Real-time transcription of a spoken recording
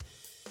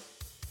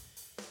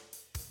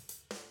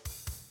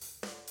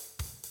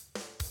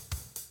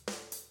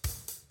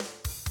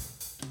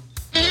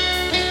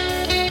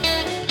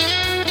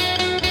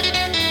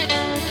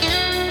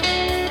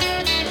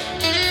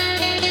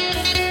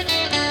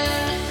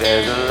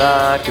There's a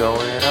lot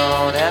going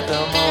on at the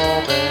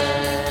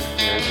moment.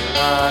 There's a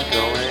lot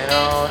going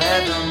on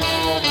at the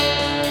moment.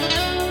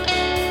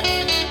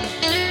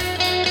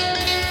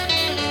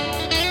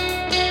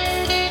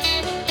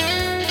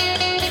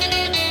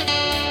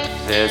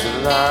 There's a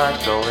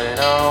lot going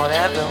on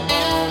at the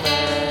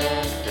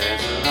moment.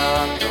 There's a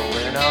lot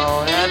going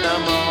on at the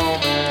moment.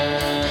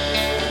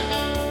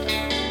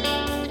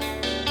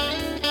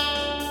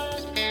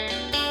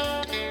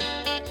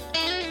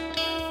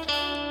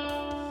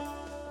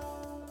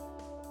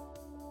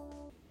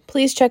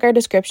 Please check our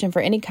description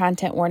for any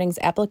content warnings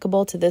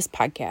applicable to this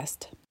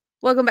podcast.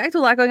 Welcome back to A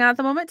Lot Going On at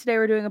the Moment. Today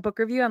we're doing a book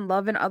review on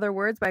Love and Other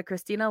Words by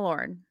Christina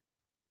Lauren.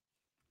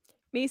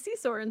 Macy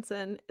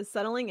Sorensen is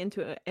settling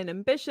into an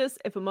ambitious,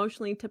 if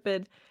emotionally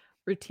tepid,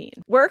 routine.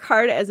 Work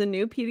hard as a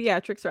new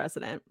pediatrics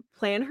resident,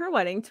 plan her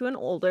wedding to an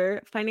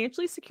older,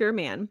 financially secure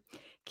man,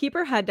 keep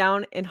her head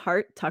down and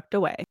heart tucked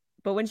away.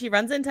 But when she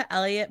runs into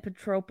Elliot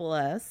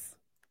Petropoulos,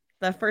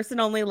 the first and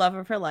only love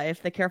of her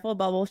life, the careful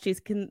bubble she's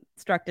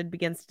constructed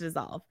begins to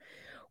dissolve.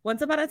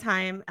 Once upon a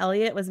time,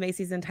 Elliot was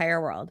Macy's entire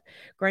world,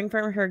 growing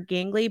from her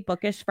gangly,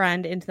 bookish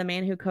friend into the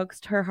man who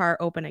coaxed her heart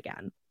open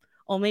again,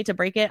 only to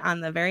break it on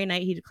the very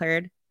night he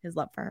declared his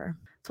love for her.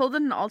 Told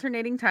in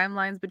alternating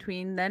timelines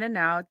between then and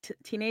now,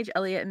 teenage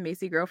Elliot and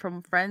Macy grow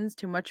from friends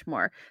to much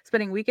more,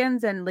 spending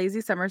weekends and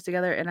lazy summers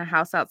together in a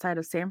house outside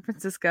of San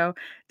Francisco,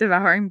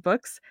 devouring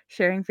books,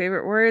 sharing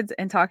favorite words,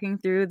 and talking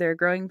through their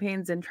growing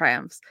pains and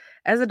triumphs.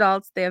 As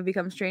adults, they have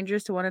become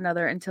strangers to one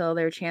another until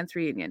their chance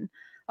reunion.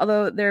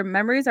 Although their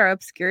memories are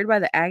obscured by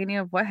the agony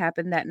of what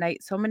happened that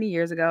night so many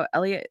years ago,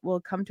 Elliot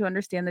will come to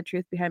understand the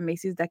truth behind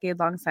Macy's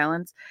decade-long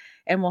silence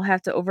and will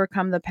have to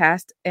overcome the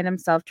past in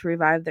himself to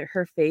revive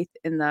her faith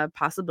in the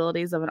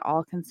possibilities of an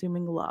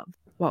all-consuming love.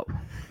 Whoa.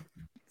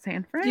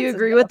 San Francisco. Do you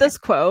agree with this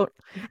quote?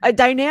 A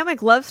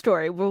dynamic love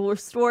story will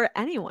restore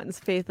anyone's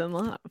faith in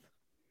love.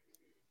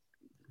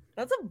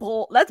 That's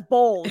bold.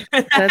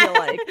 I feel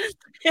like.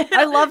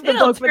 I love the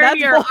book, but that's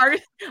your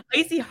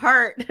icy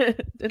heart.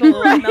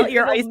 It'll melt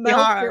your icy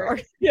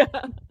heart. Yeah.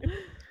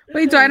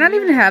 Wait, do I not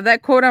even have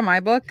that quote on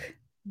my book?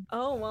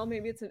 Oh well,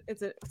 maybe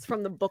it's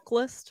from the book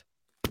list.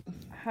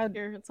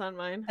 Here, it's on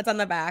mine. It's on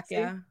the back. See?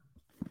 Yeah.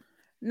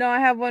 No, I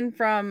have one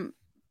from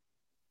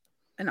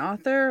an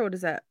author. What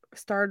is that?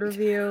 Starred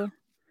Review.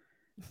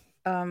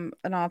 An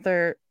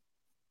author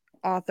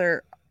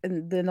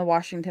in the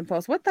Washington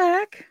Post. What the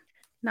heck?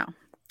 No.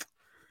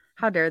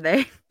 How dare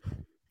they?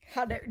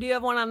 Do you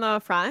have one on the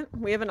front?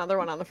 We have another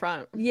one on the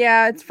front.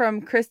 Yeah, it's from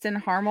Kristen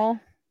Harmel.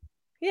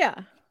 Yeah.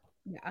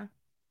 Yeah.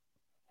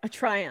 A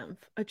triumph.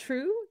 A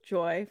true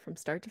joy from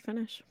start to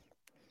finish.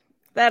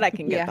 That I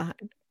can get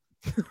behind.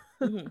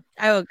 Mm-hmm.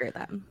 I will agree with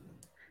that.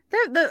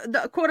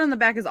 The quote on the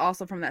back is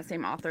also from that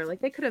same author. Like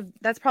they could have.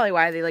 That's probably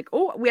why they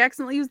we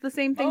accidentally used the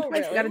same thing twice.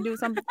 Really? We got to do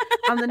something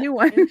on the new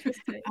one.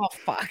 Interesting. Oh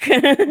fuck.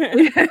 Shelby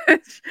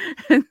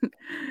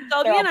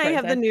and I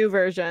have the new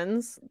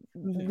versions.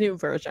 New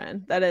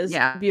version that is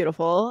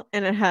beautiful,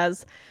 and it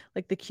has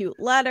like the cute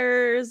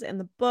letters and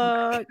the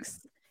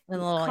books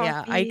and the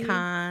little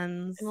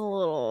icons and the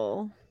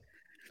little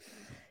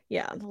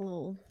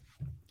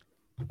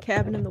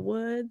cabin in the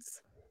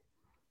woods.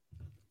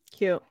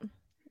 Cute.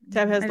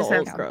 Tab has the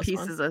old gross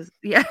pieces one.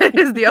 it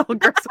is the old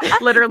gross.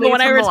 Literally When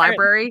from I the returned-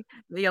 library,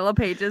 the yellow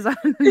pages.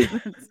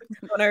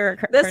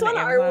 This one,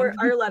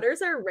 our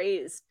letters are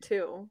raised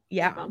too.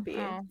 Yeah. Bumpy.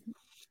 Oh.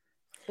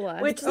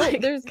 Which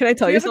Can I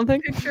tell you something?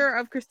 A picture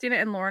of Christina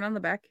and Lauren on the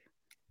back.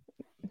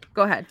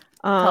 Go ahead.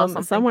 Tell us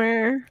something.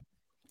 Somewhere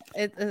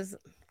it is.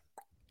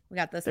 We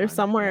got this. there's one.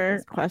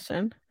 somewhere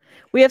question.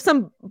 We have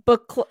some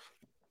book.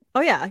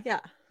 Oh yeah.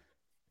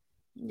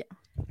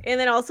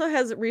 And it also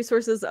has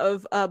resources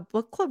of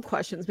book club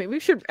questions. Maybe we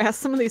should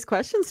ask some of these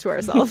questions to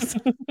ourselves.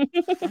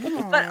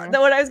 But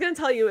what I was going to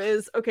tell you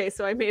is, okay,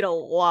 so I made a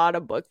lot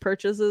of book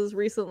purchases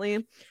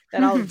recently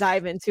that I'll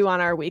dive into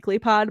on our weekly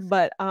pod.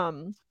 But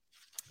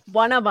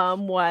one of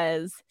them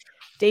was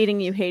Dating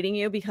You, Hating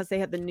You, because they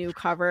had the new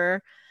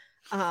cover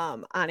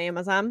on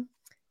Amazon.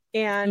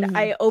 And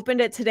I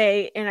opened it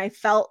today and I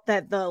felt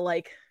that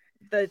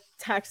the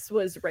text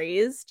was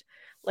raised.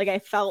 Like I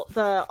felt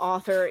the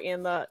author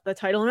in the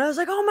title and I was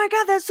like, oh my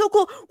God, that's so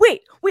cool.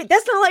 Wait,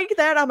 that's not like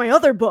that on my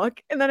other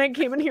book. And then I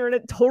came in here and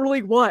it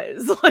totally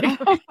was.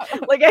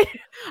 I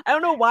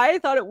don't know why I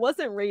thought it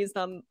wasn't raised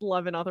on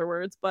Love and Other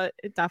Words, but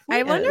it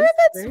definitely I wonder is.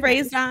 if it's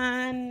raised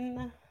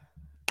on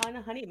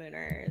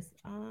Honeymooners.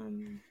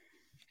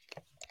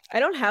 I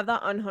don't have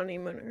that on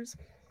Honeymooners.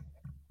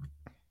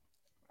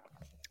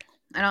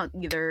 I don't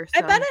either.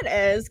 I bet it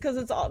is because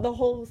it's all the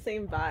whole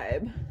same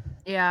vibe.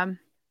 Yeah.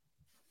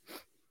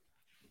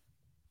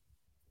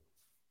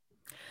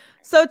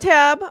 So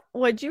Tab,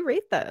 what'd you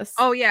rate this?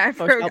 Oh yeah, I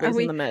forgot. Shelby's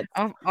in the mid.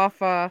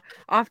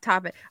 Off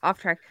topic, off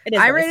track. It is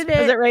I raised. rated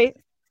it. Is it right?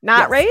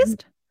 Not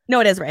raised? No,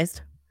 it is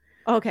raised.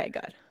 Okay,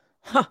 good.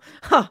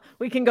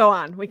 We can go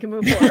on. We can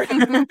move forward.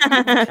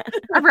 I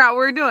forgot what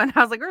we were doing.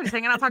 I was like, we're just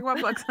hanging out talking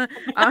about books.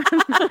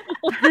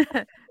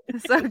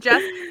 So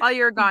Jess, while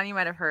you were gone, you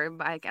might have heard,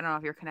 but I don't know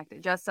if you're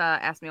connected. Jess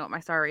asked me what my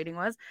star rating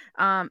was.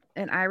 And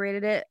I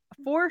rated it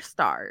 4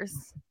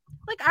 stars.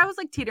 Like I was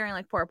like teetering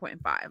like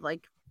 4.5.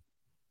 Like,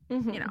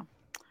 Mhm. you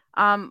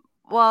know.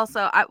 Well,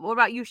 so what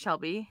about you,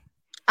 Shelby?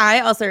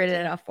 I also rated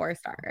it a 4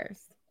 stars.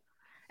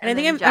 And I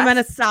think I'm at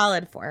a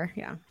solid 4.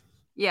 Yeah.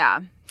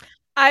 Yeah.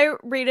 I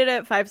rated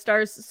it 5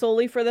 stars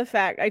solely for the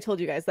fact I told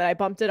you guys that I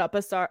bumped it up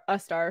a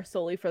star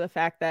solely for the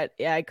fact that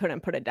I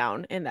couldn't put it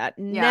down, and that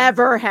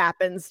never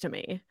happens to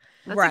me.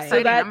 That's right. exciting.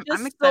 So that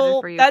I'm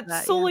excited for you.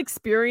 That soul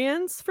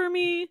experience for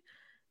me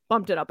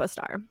bumped it up a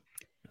star.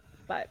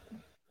 But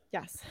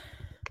yes,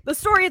 the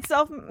story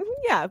itself,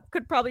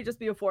 could probably just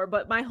be a 4.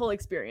 But my whole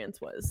experience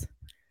was.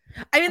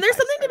 I mean, there's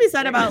something to be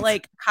said about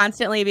like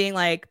constantly being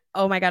like,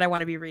 oh my God, I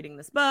want to be reading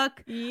this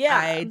book. Yeah.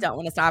 I don't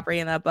want to stop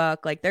reading that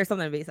book. Like there's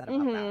something to be said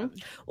about that.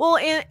 Well,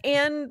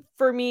 and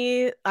for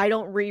me, I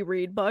don't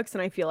reread books,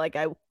 and I feel like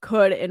I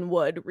could and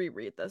would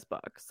reread this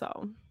book.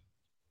 So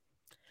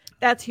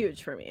that's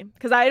huge for me,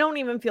 because I don't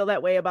even feel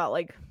that way about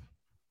like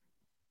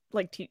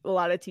a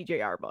lot of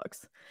TJR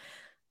books.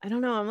 I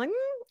don't know. I'm like,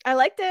 I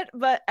liked it,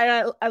 but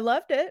I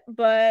loved it,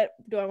 but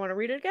do I want to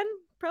read it again?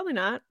 Probably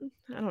not.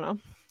 I don't know.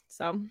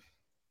 So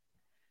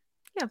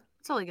yeah,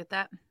 totally get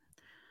that.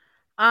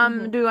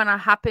 Do we want to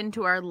hop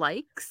into our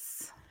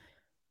likes?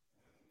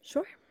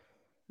 Sure.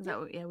 Is that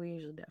what, we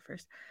usually do that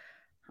first.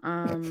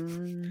 I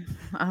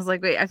was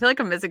like, wait, I feel like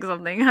I'm missing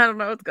something. I don't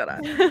know what's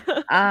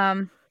going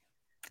on.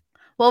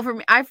 Well, for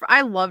me,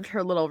 I loved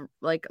her little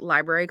like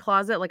library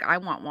closet. Like I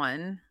want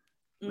one.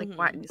 Like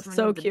why?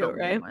 So cute,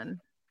 right? One.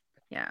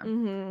 Yeah,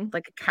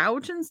 like a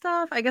couch and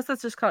stuff. I guess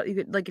that's just called. You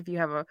could, like, if you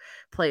have a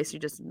place, you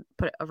just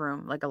put a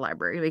room like a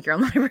library. You make your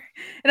own library.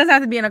 It doesn't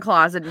have to be in a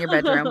closet in your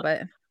bedroom,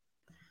 but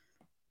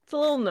it's a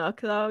little nook,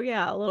 though.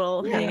 Yeah, a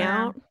little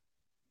hangout.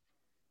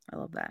 I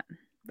love that.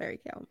 Very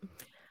cute.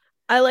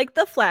 I like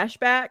the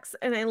flashbacks,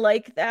 and I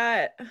like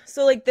that.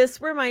 So, like, this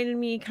reminded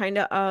me kind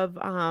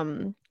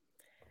of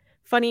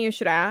Funny You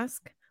Should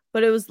Ask,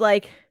 but it was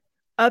like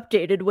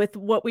updated with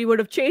what we would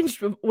have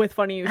changed with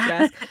Funny You Should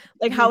Ask,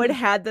 like how it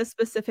had the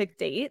specific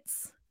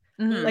dates.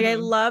 Like I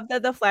love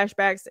that the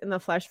flashbacks and the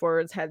flash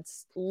forwards had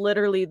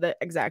literally the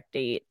exact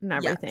date and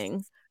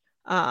everything.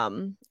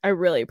 Yes. I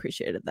really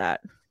appreciated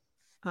that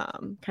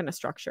kind of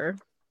structure.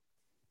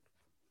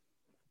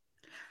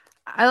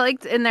 I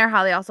liked in there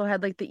how they also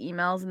had like the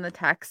emails and the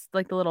text,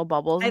 like the little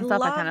bubbles and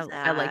stuff.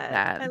 I like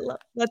that.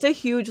 That's a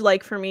huge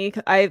like for me.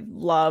 I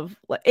love,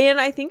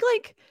 and I think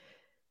like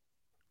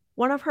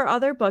one of her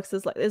other books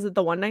is it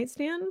The One Night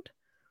Stand?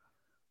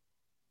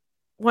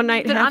 One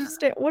Night Half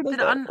Stand? What is it?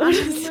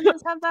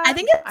 Have that? I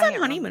think it's on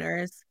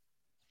Honeymooners.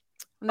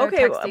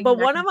 Okay, but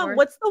one of them,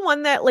 what's the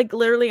one that like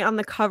literally on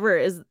the cover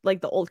is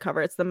like the old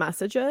cover? It's the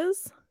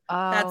messages.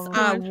 That's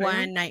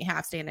One Night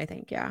Half Stand, I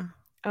think. Yeah.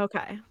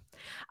 Okay.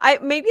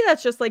 Maybe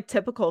that's just like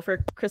typical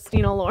for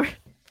Christina Lauren.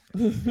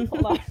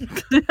 Hold on.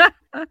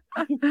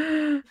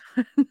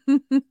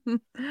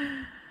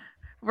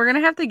 We're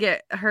gonna have to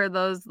get her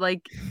those,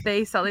 like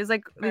they sell these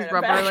like these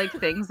rubber like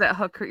things that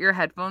hook your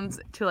headphones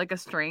to like a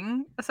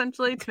string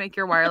essentially to make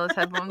your wireless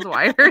headphones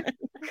wired.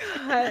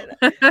 God.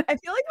 I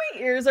feel like my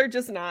ears are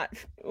just not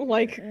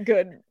like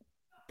good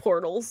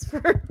portals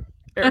for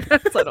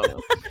AirPods. I don't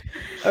know.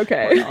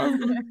 Okay.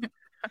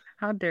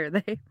 How dare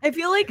they? I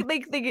feel like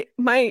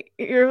my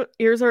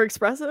ears are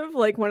expressive.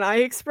 Like when I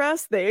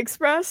express, they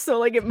express. So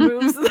like it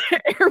moves the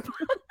AirPods.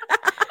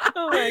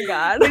 Oh my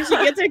God. When she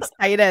gets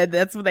excited,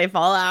 that's when they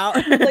fall out.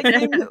 Like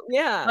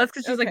yeah. That's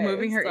because she's like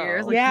moving her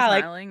ears, like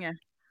smiling. Yeah.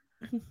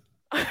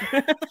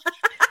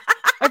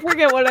 I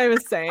forget what I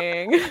was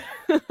saying.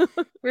 We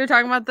were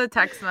talking about the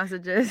text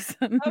messages.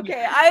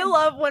 Okay. I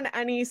love when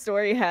any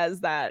story has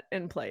that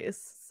in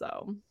place.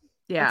 So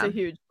yeah, it's a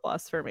huge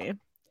plus for me.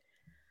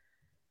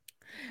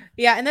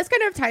 Yeah, and this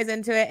kind of ties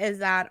into it is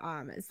that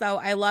so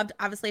I loved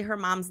obviously her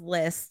mom's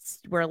lists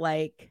were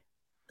like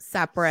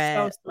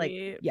separate, like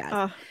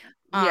yes.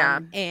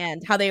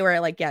 And how they were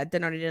like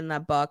denoted in the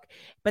book,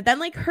 but then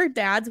like her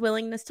dad's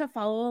willingness to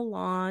follow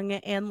along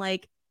and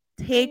like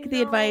take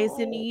the advice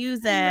and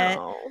use it.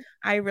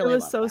 I really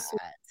was so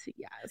sweet.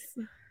 Yes.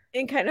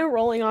 And kind of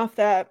rolling off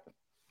that,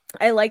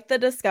 I like the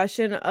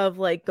discussion of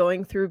like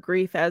going through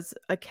grief as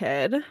a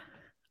kid.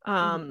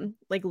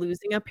 Like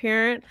losing a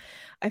parent.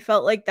 I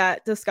felt like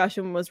that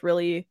discussion was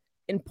really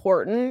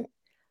important.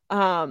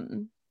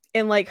 And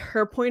like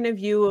her point of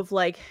view of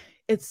like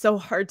it's so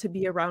hard to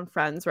be around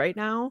friends right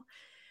now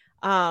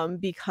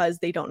because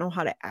they don't know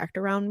how to act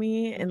around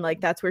me, and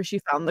like that's where she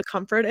found the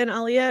comfort in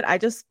Elliot. I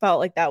just felt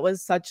like that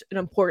was such an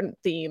important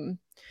theme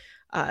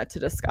to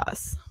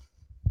discuss.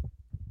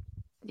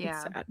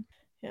 Yeah.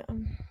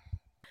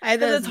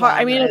 It's hard.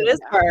 I mean, it is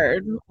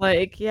hard.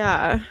 Like,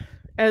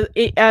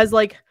 as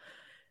like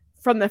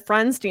from the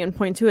friend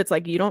standpoint too, it's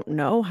like you don't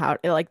know how,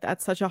 like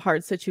that's such a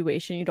hard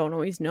situation. You don't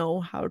always know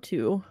how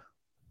to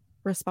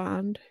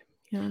respond.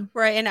 Yeah.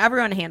 Right. And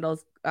everyone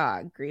handles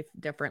grief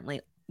differently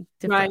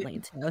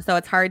too. So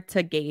it's hard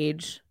to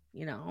gauge,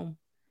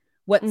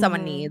 what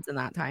someone needs in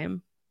that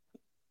time.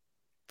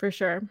 For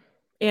sure.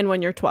 And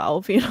when you're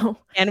 12, you know.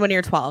 And when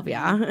you're 12,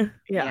 yeah.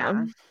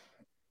 Yeah.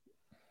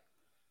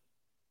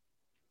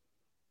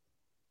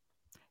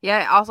 Yeah,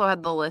 I also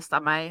had the list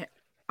on my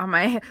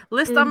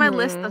list on my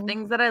list of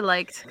things that I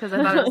liked because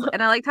I thought it was,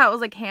 and I liked how it was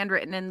like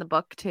handwritten in the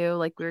book too,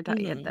 like we were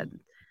talking about that.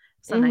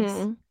 So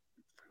nice.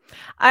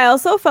 I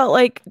also felt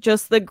like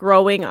just the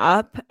growing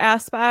up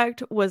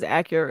aspect was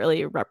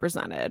accurately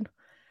represented.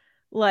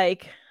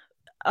 Like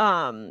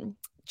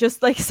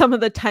just like some of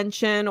the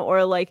tension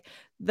or like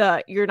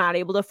you're not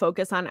able to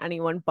focus on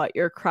anyone but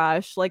your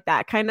crush, like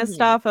that kind of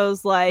stuff. I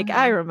was like,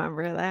 I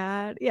remember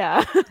that.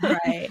 Yeah.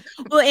 Right.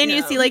 Well, and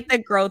you see like the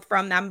growth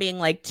from them being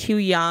like too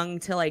young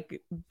to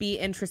like be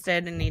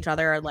interested in each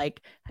other or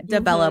like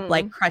develop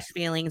like crush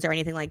feelings or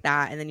anything like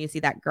that. And then you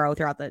see that grow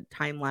throughout the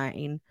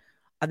timeline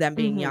of them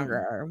being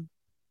younger.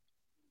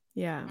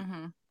 Yeah.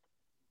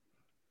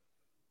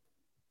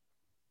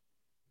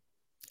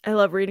 I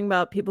love reading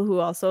about people who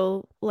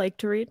also like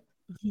to read.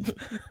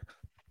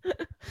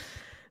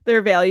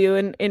 Their value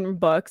in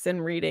books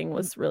and reading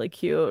was really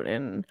cute,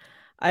 and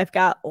I've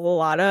got a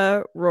lot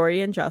of Rory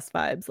and Jess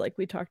vibes, like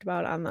we talked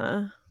about on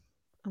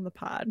the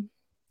pod.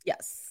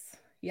 Yes,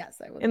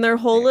 I would. And their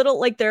whole little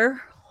like their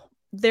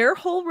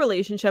whole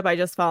relationship, I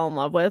just fell in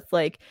love with.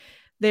 Like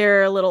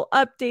their little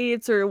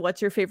updates or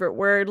what's your favorite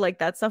word, like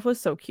that stuff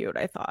was so cute.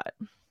 I thought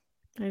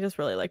I just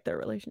really liked their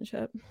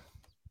relationship.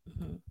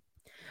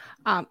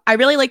 I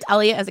really liked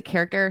Elliot as a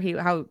character.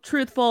 How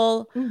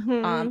truthful,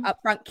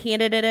 upfront,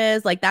 candid it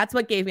is. Like that's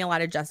what gave me a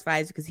lot of Jess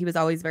vibes because he was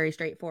always very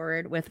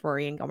straightforward with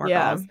Rory and Gilmore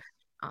Girls.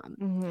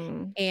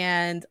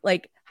 And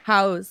like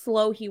how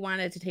slow he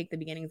wanted to take the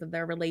beginnings of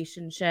their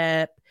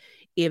relationship,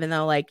 even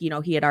though like, you know,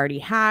 he had already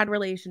had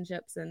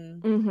relationships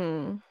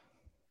and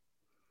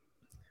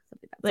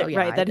like, so,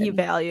 yeah, that he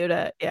valued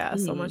it. Yeah,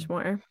 so much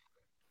more.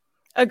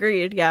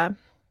 Agreed. Yeah.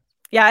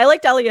 I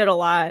liked Elliot a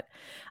lot.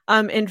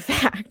 In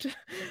fact,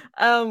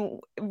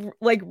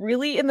 like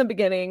really in the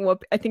beginning,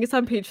 what I think it's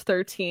on page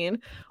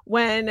 13,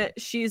 when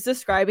she's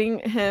describing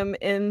him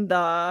in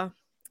the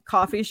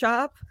coffee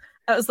shop,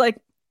 I was like,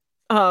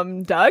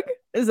 Doug?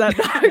 Is that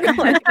Doug?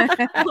 Like,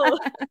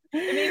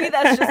 maybe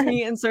that's just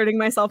me inserting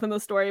myself in the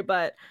story,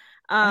 but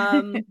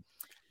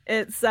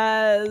it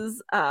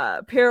says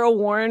pair of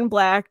worn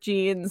black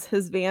jeans,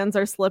 his Vans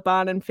are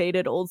slip-on and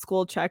faded old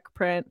school check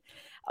print.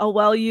 A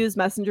well-used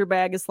messenger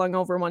bag is slung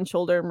over one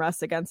shoulder and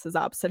rests against his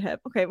opposite hip.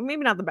 Okay,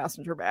 maybe not the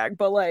messenger bag,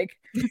 but like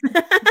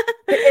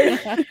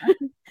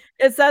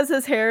it says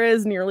his hair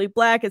is nearly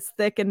black. It's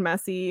thick and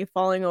messy,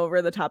 falling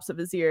over the tops of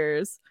his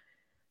ears.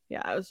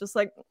 Yeah, I was just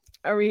like,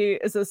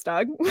 is this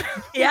Doug?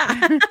 Yeah.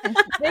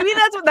 Maybe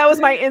that was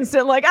my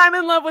instant, like, I'm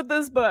in love with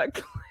this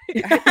book.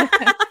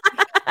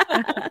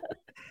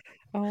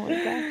 Oh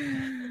my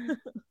God.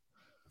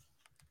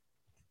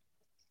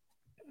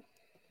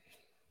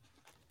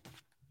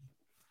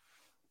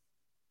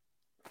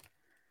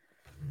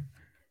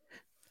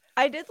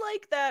 I did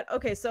like that.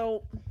 Okay,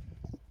 so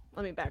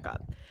let me back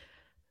up.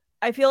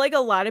 I feel like a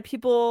lot of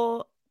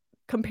people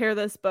compare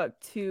this book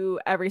to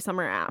Every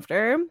Summer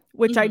After,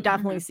 which I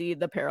definitely see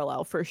the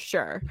parallel for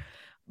sure.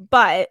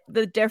 But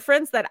the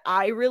difference that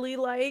I really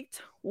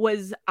liked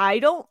was I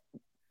don't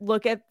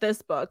look at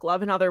this book,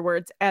 Love in Other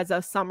Words, as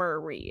a summer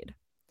read.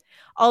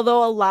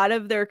 Although a lot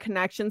of their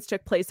connections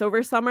took place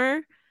over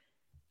summer,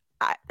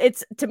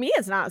 to me,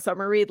 it's not a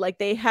summer read. Like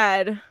they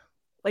had...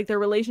 like their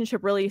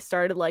relationship really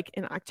started like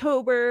in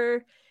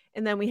October,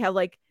 and then we have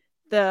like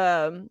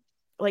the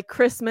like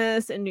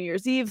Christmas and New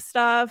Year's Eve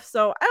stuff.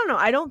 So I don't know.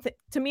 I don't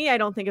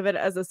think of it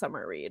as a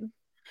summer read.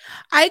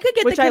 I could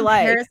get which the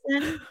comparison. I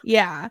like.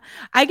 Yeah,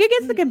 I could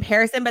get the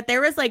comparison, but there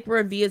was like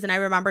reviews, and I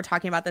remember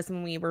talking about this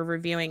when we were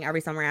reviewing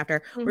Every Summer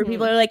After, where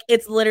people are like,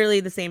 "It's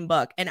literally the same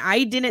book," and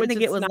I didn't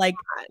think it was like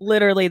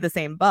literally the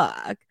same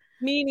book.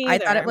 Me neither. I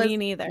thought it was me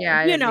neither. Yeah,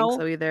 I didn't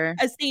think so either.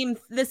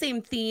 The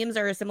same themes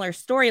or a similar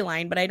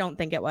storyline, but I don't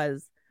think it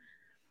was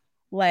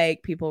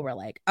like people were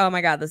like, "Oh my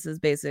God, this is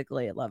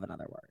basically Love in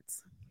Other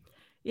Words."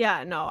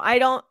 Yeah, no, I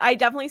don't. I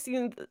definitely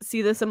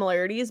see the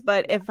similarities,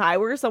 but if I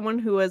were someone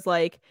who was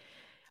like,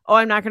 "Oh,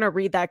 I'm not going to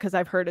read that because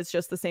I've heard it's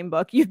just the same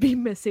book," you'd be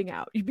missing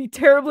out. You'd be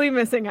terribly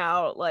missing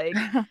out. Like,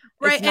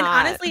 right. And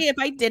honestly, if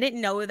I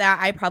didn't know that,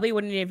 I probably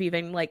wouldn't have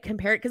even like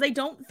compared, because I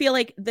don't feel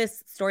like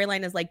this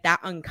storyline is like that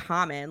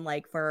uncommon,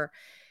 like for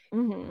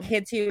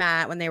kids who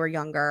met when they were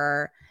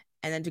younger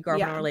and then to grow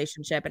up in a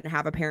relationship and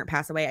have a parent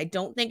pass away. I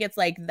don't think it's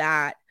like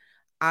that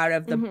out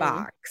of the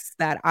box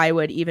that I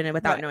would, even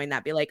without knowing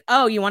that, be like,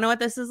 "Oh, you want to know what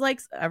this is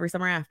like? Every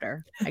Summer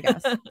After," I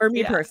guess, for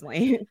me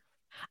personally.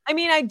 I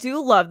mean, I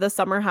do love the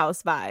summer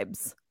house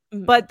vibes,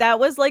 but that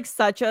was like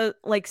such a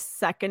like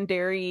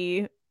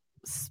secondary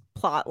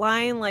plot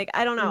line. Like,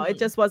 I don't know. It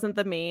just wasn't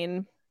the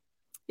main.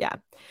 Yeah.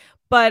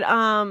 But,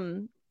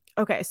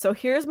 okay. So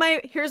here's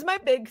my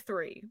big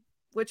three,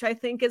 which I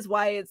think is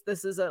why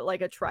this is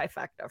like a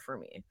trifecta for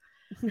me.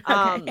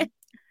 Okay.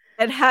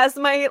 It has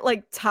my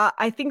like top,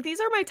 I think these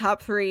are my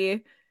top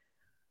three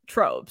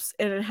tropes,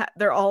 and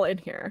they're all in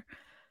here.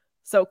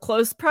 So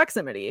close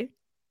proximity,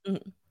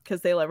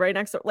 because they live right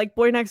next door, like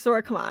Boy Next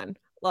Door. Come on,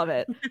 Love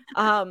it.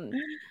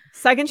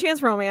 Second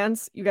chance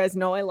romance. You guys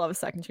know I love a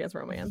second chance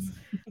romance.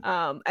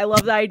 I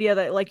love the idea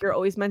that like you're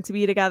always meant to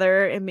be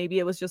together and maybe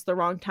it was just the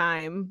wrong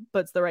time, but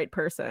it's the right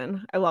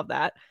person. I love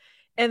that.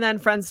 And then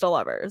friends to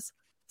lovers.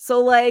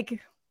 So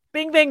like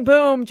bing bang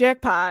boom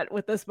jackpot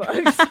with this book.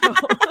 So.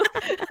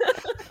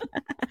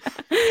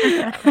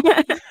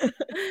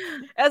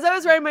 As I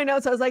was writing my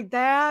notes, I was like,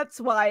 that's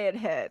why it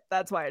hit.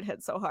 That's why it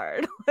hit so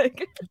hard.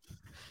 Like,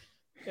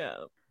 yeah.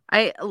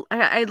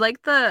 I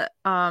like the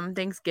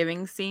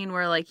Thanksgiving scene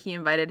where like he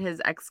invited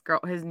his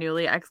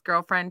newly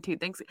ex-girlfriend to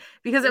Thanksgiving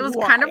because it was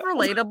kind of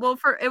relatable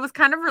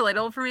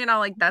for me, and I'm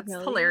like, that's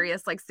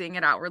hilarious, like seeing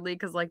it outwardly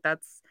because like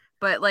that's,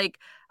 but like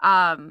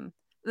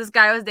this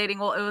guy I was dating,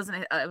 well, it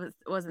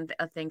wasn't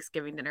a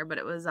Thanksgiving dinner, but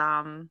it was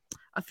a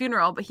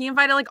funeral, but he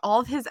invited like all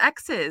of his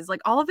exes.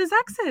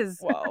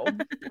 Whoa.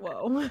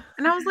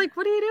 And I was like,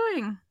 what are you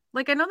doing?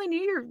 Like, I know they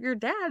knew your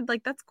dad,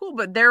 like that's cool,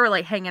 but they were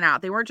like hanging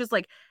out. They weren't just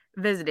like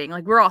visiting,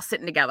 like we're all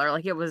sitting together.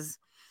 Like it was,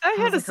 I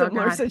had a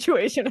similar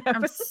situation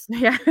happen.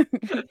 Yeah.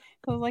 I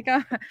was like,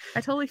 I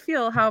totally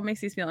feel how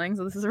Macy's feeling.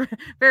 So this is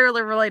very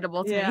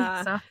relatable to me.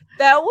 So.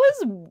 That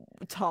was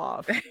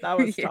tough. That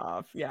was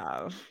tough.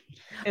 Yeah.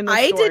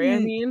 I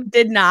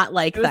did not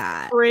like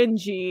that.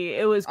 Cringy.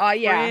 It was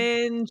cringy.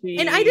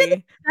 And I didn't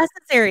think it was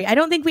necessary. I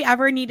don't think we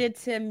ever needed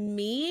to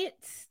meet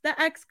the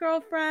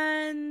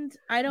ex-girlfriend.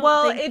 I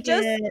don't think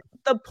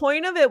the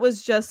point of it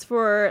was just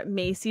for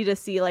Macy to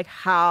see like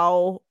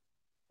how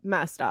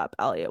messed up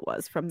Elliot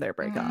was from their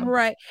breakup.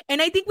 Right.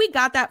 And I think we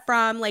got that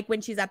from like when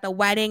she's at the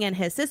wedding and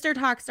his sister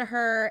talks to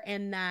her,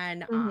 and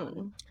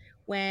then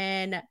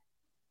when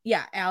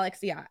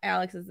Alex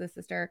is the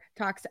sister,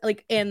 talks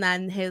like, and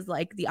then his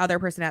like the other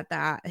person at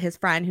that, his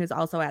friend who's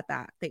also at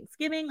that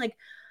Thanksgiving, like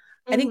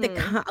I think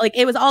like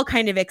it was all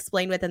kind of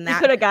explained within that.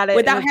 Could have got it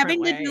without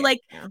having to do like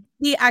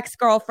the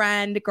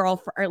ex-girlfriend,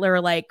 girlfriend, or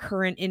like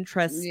current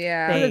interest thing.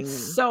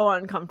 It's so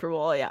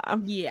uncomfortable.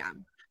 Yeah.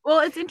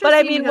 Well, it's interesting. But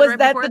I mean, was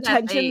that the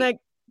tension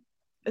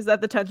is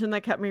that the tension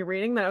that kept me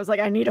reading? That I was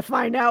like, I need to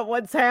find out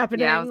what's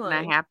happening. Yeah, what's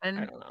gonna happen.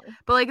 I don't know.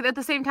 But like at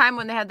the same time,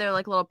 when they had their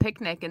like little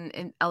picnic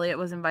and Elliot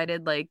was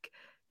invited, like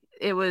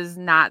it was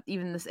not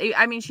even the same.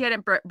 I mean, she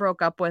hadn't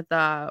broke up with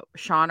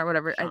Sean or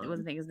whatever. I wasn't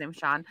thinking his name was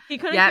Sean. He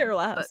couldn't care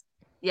less.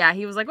 Yeah,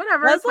 he was like,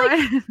 whatever. That's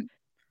like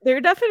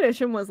their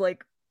definition was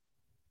like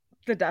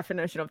the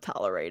definition of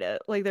tolerate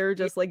it. Like they were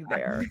just like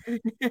there.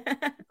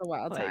 It's a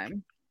wild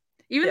time.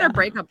 Even their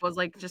breakup was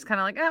like just kind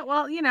of like,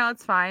 well, you know,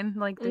 it's fine.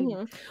 Like,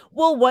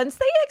 well, once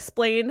they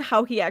explained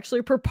how he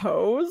actually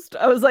proposed,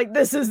 I was like,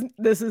 this is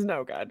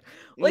no good.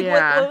 Like,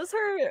 what was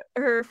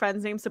her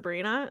friend's name?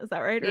 Sabrina, is that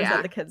right? Or is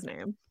that the kid's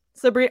name?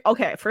 Sabrina.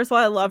 Okay, first of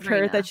all, I loved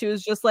her that she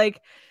was just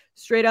like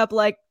straight up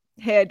like,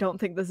 hey, I don't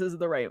think this is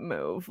the right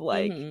move.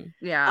 Like,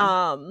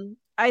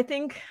 I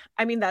think,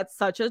 I mean, that's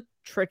such a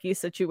tricky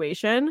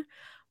situation,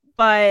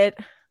 but.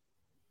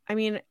 I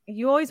mean,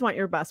 you always want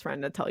your best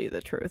friend to tell you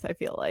the truth, I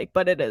feel like,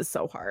 but it is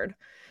so hard.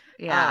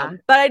 Yeah.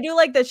 But I do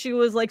like that she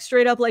was like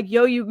straight up like,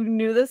 yo, you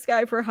knew this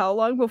guy for how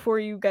long before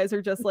you guys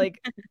are just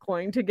like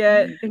going to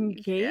get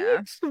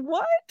engaged?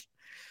 What?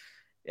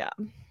 Yeah.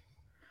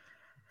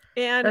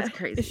 And that's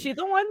crazy. Is she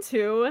the one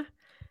too?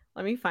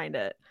 Let me find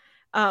it.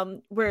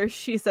 Where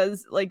she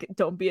says like,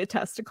 don't be a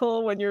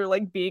testicle when you're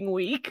like being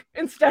weak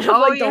instead of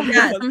like, don't be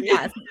a pussy.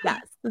 Yes.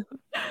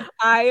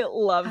 I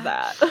love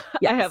that.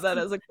 Yes. I have that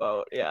as a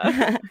quote.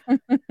 Yeah.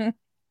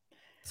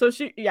 So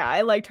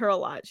I liked her a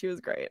lot. She was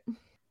great.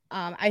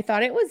 I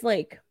thought it was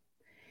like,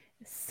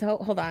 so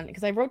hold on,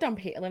 because I wrote down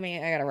I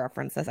gotta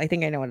reference this. I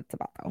think I know what it's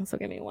about though. So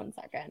give me 1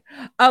 second.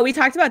 Oh, we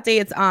talked about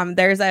dates.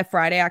 There's a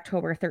Friday,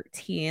 October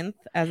 13th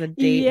as a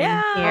date in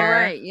here.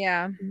 Right,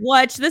 yeah.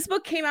 Which this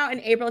book came out in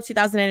April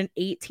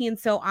 2018.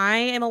 So I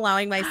am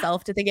allowing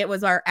myself to think it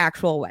was our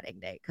actual wedding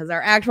date because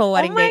our actual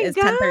wedding date is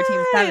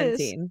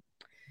 10/13/17.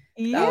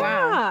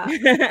 Yeah.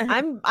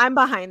 I'm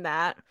behind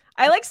that.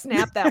 I like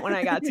snapped that when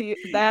I got to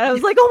that. I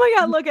was like, oh my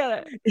God, look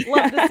at it.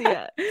 Love to see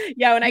it.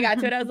 Yeah, when I got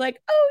to it, I was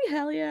like, oh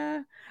hell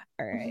yeah.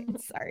 All right.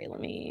 Sorry, let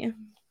me.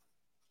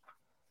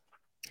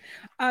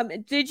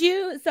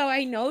 So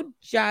I know,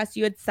 Jess,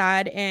 you had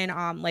said in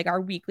like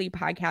our weekly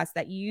podcast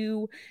that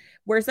you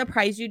were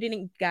surprised you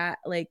didn't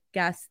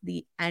guess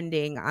the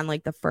ending on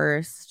like the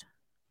first.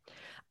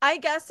 I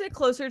guessed it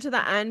closer to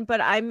the end, but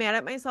I'm mad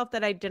at myself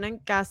that I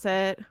didn't guess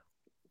it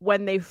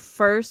when he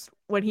first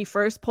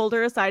pulled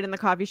her aside in the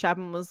coffee shop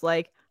and was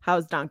like,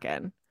 how's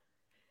Duncan?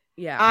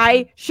 Yeah.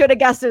 I should have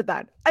guessed it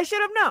then. I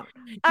should have known.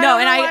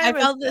 I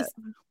felt this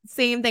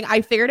same thing.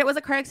 I figured it was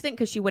a car accident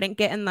because she wouldn't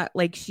get in the,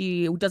 like,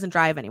 she doesn't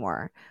drive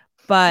anymore.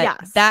 But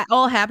that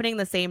all happening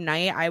the same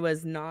night, I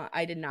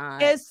did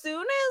not. As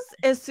soon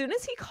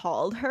as he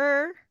called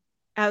her,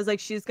 I was like,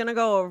 she's going to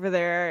go over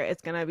there.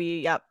 It's going to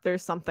be,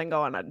 there's something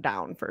going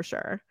down for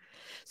sure.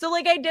 So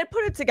like I did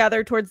put it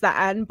together towards the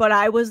end, but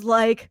I was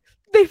like,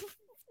 they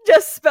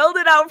just spelled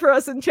it out for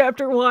us in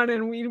chapter 1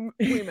 and we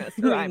missed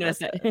it. I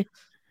missed it.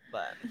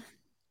 But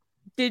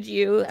did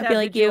you? I feel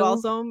like you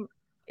also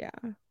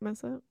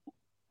miss it?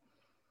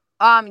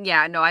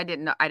 Yeah, no, I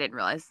didn't know. I didn't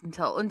realize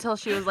until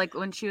she was like,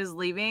 when she was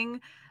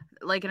leaving,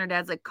 like, and her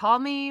dad's like, call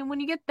me when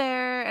you get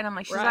there, and I'm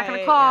like, she's not gonna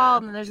Right, call, yeah.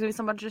 and then there's gonna be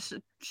so much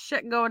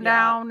shit going Yeah.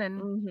 down,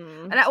 and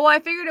Mhm. I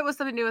figured it was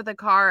something to do with the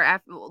car.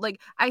 After, like,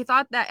 I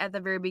thought that at the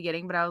very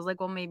beginning, but I was like,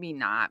 well, maybe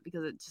not,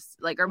 because it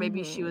just like, or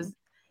maybe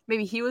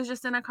maybe he was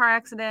just in a car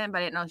accident, but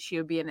I didn't know she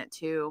would be in it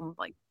too.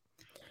 Like,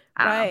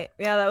 I don't know. Right.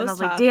 Yeah, that And was I was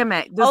tough. like, damn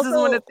it, this is when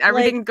Also,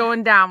 everything's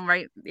going down,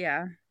 right?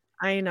 Yeah.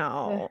 I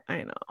know.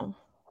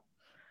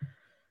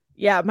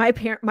 Yeah, my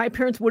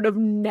parents would have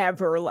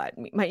never let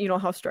me. You know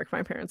how strict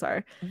my parents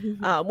are,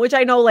 which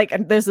I know. Like,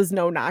 and this is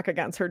no knock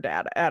against her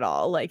dad at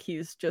all. Like,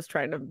 he's just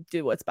trying to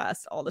do what's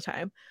best all the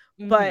time.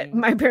 But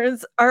my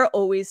parents are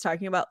always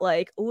talking about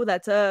like, oh,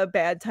 that's a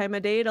bad time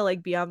of day to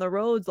like be on the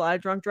roads. A lot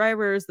of drunk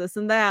drivers, this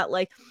and that.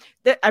 Like,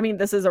 I mean,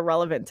 this is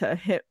irrelevant to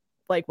him.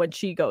 Like when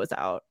she goes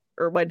out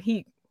or when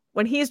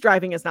he's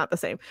driving is not the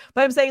same.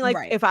 But I'm saying like,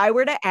 if I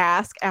were to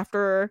ask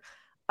after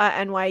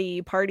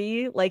NYE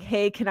party, like,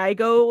 hey, can I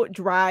go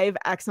drive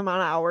X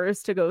amount of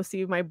hours to go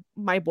see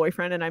my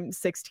boyfriend and I'm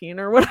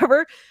 16 or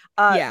whatever?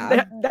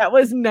 That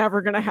was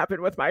never gonna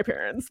happen with my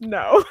parents.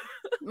 No.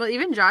 Well,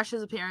 even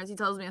Josh's parents, he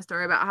tells me a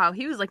story about how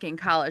he was like in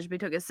college, but he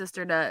took his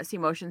sister to see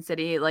Motion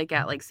City, like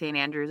at like St.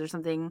 Andrews or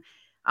something,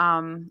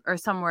 or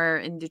somewhere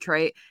in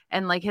Detroit,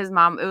 and like his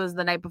mom, it was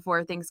the night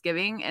before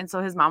Thanksgiving, and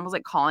so his mom was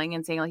like calling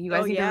and saying like, you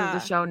guys need to leave the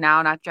show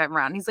now, not drive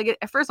around. He's like,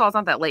 first of all, it's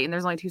not that late and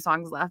there's only 2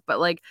 songs left, but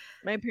like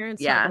my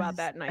parents talk about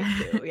that night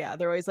too. Yeah,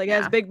 they're always like,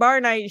 it's big bar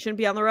night, you shouldn't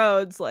be on the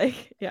roads.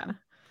 Like, yeah.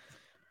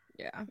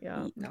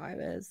 No, I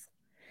was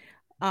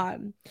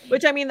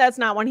which I mean, that's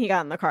not when he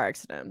got in the car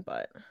accident,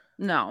 but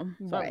no,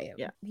 right.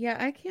 Yeah,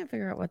 I can't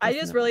figure out what I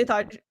just really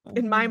thought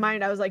in my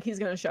mind, I was like, he's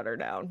gonna shut her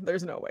down.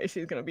 There's no way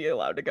she's gonna be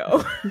allowed to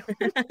go.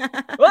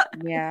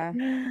 Yeah.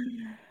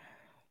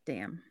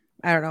 Damn.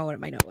 I don't know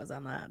what my note was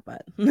on that,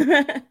 but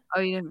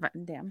oh, you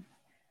didn't. Damn.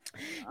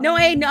 No,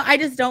 I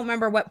just don't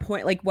remember what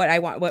point I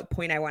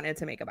wanted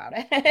to make about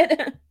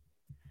it.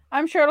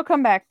 I'm sure it'll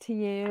come back to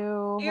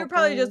you. You're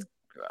probably just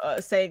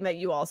saying that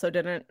you also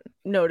didn't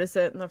notice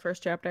it in the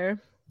first chapter.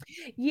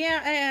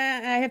 Yeah,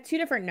 I have 2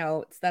 different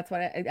notes. That's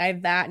what I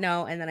have, that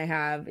note, and then I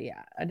have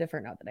a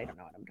different note that I don't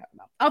know what I'm talking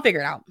about. I'll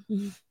figure it out.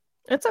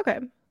 It's okay.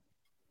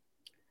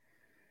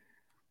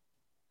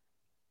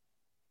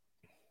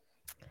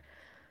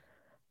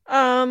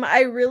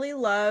 I really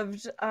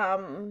loved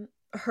her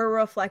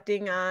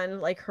reflecting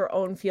on like her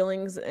own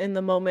feelings in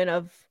the moment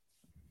of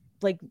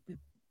like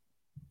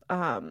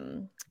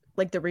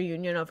the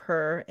reunion of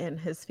her and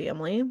his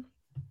family.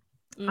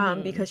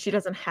 Because she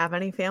doesn't have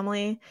any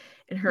family,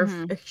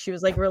 and she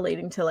was like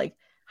relating to like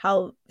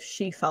how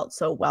she felt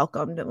so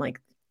welcomed, and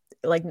like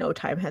no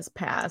time has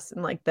passed,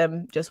 and like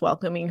them just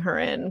welcoming her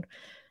in.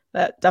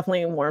 That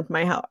definitely warmed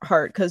my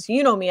heart, because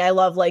you know me, I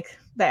love like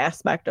the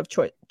aspect of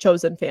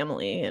chosen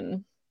family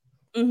and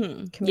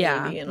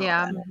community and all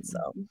that.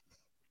 So,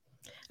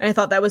 and I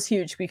thought that was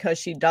huge because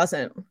she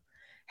doesn't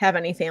have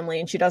any family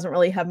and she doesn't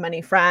really have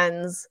many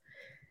friends.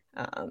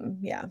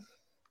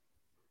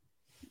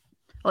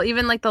 Well,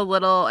 even like the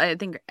little, I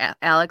think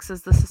Alex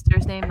is the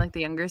sister's name, like the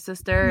younger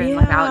sister, and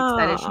like how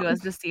excited she was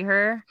to see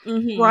her.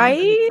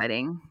 Right?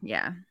 Exciting.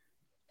 Yeah.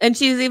 And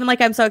she's even like,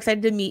 I'm so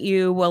excited to meet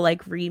you. We'll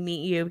like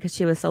re-meet you because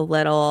she was so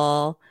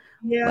little.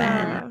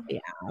 Yeah.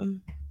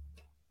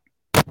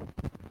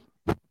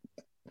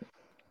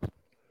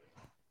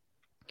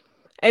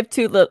 I have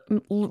 2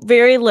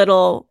 very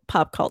little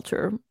pop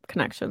culture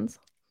connections.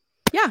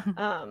 Yeah.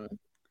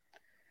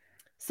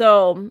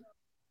 So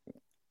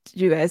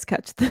did you guys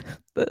catch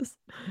this?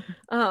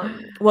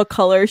 What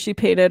color she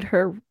painted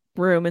her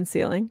room and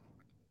ceiling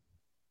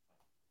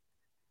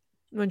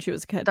when she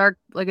was a kid? Dark,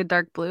 like a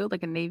dark blue,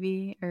 like a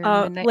navy, or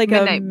a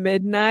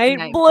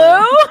midnight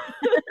blue.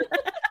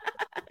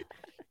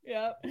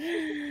 Yep.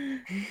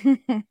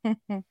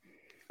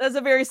 That's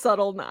a very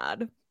subtle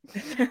nod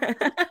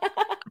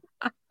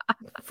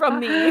from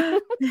me.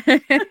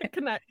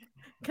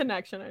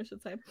 Connection, I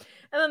should say. And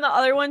then the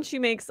other one, she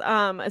makes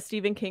a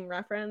Stephen King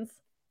reference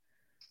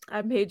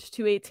on page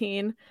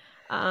 218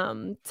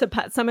 to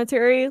Pet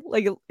Sematary.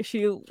 Like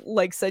she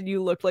like said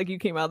you looked like you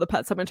came out of the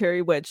Pet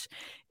Sematary, which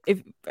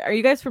are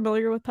you guys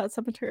familiar with Pet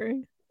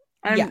Sematary?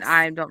 Yes.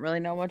 I don't really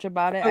know much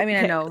about it. Okay. I mean,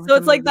 I know. So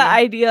it's like the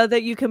idea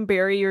that you can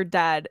bury your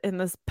dead in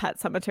this pet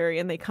cemetery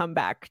and they come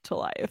back to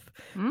life.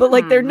 But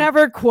like they're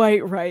never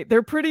quite right.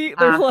 They're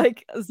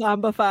like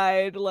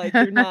zombified, like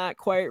they're not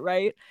quite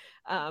right.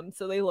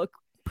 So they look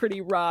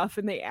pretty rough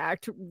and they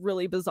act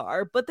really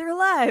bizarre, but they're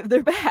alive.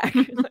 They're back.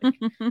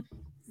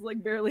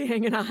 like barely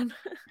hanging on.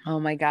 Oh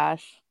my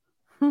gosh.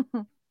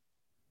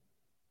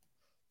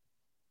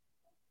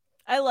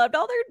 I loved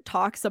all their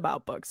talks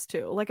about books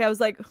too. Like I was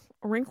like,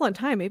 A Wrinkle in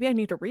Time, maybe I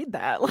need to read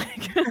that.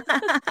 Like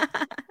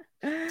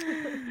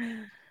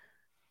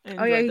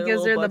oh yeah, he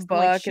gives her the book,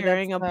 like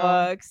sharing of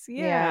books.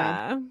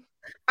 Yeah.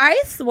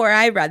 I swore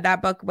I read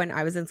that book when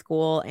I was in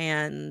school,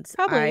 and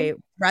I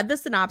read the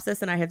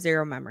synopsis and I have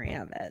zero memory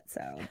of it.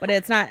 So, but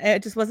it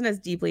just wasn't as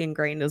deeply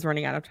ingrained as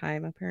Running Out of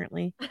Time,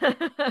 apparently.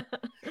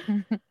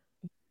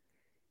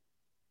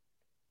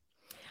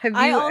 Have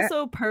I you?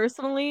 also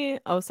personally.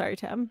 Oh, sorry,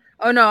 Tim.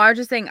 Oh no, I was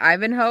just saying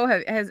Ivanhoe.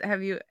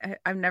 Have you?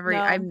 I've never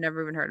No.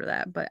 even heard of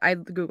that, but I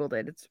googled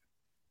it.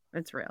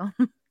 It's real.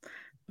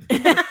 I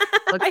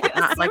Looks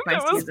not like assumed my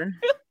it was season.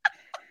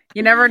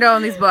 You never know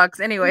in these books,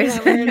 anyways.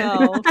 You never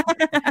know.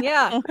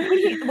 Yeah,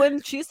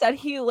 when she said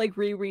he like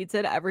rereads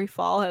it every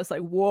fall, I was like,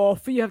 "Whoa,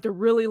 you have to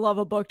really love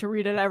a book to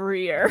read it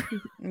every year."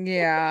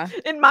 Yeah.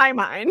 In my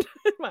mind.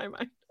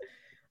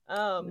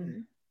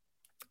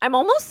 I'm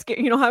almost scared.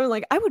 You know how I'm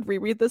like, I would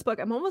reread this book.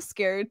 I'm almost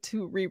scared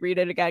to reread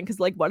it again because,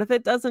 like, what if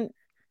it doesn't?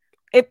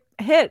 It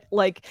hit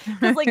like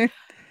because like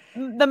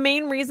the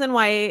main reason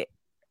why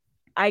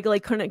I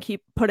like couldn't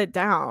put it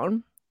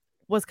down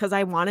was because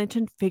I wanted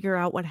to figure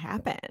out what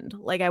happened.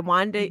 Like I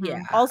wanted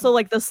to, also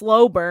like the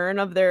slow burn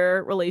of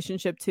their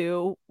relationship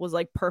too was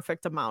like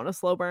perfect amount of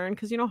slow burn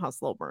because you know how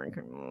slow burn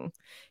can,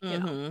 you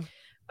know.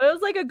 But it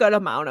was like a good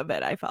amount of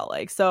it. I felt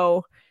like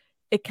so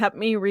it kept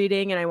me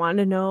reading and I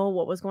wanted to know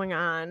what was going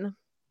on.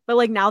 But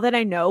like now that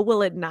I know,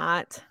 will it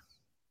not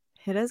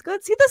hit as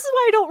good? See, this is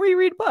why I don't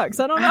reread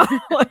books. I don't know.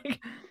 Like,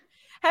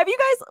 have you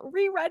guys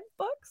reread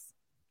books?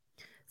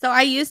 So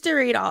I used to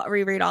reread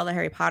all the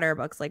Harry Potter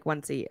books like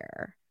once a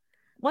year.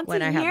 Once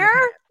a year?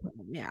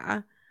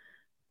 Yeah.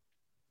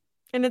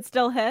 And it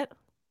still hit?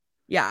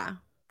 Yeah.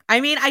 I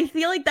mean, I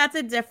feel like that's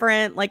a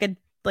different,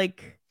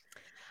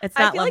 it's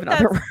not love like in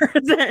other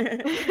words.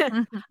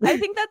 I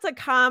think that's a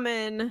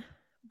common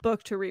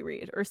book to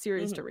reread or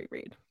series to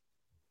reread.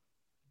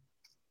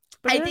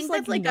 But I think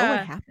that's like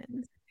what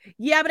happens.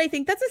 Yeah, but I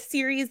think that's a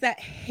series that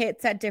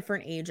hits at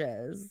different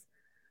ages.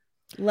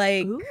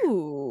 Like,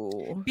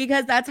 ooh,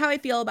 because that's how I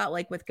feel about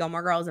like with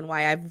Gilmore Girls and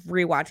why I've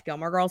rewatched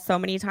Gilmore Girls so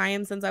many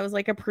times since I was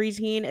like a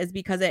preteen is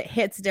because it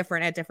hits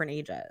different at different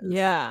ages.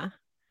 Yeah,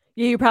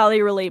 you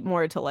probably relate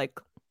more to like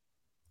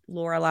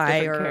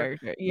Lorelai or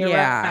character.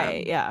 Yeah,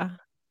 right. Yeah,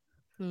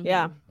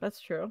 yeah, that's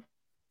true.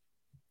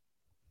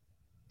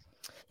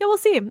 Yeah, we'll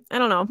see. I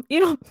don't know.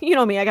 You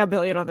know me. I got a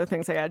billion other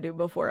things I gotta do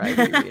before I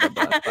reread a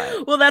book.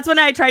 But... Well, that's when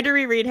I tried to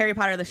reread Harry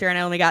Potter this year, and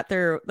I only got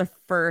through the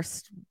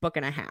first book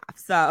and a half.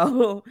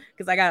 So,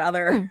 because I got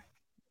other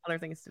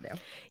things to do.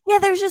 Yeah,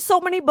 there's just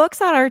so many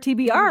books on our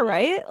TBR,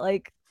 right?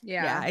 Like,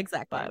 yeah,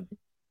 exactly.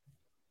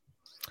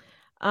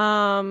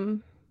 But,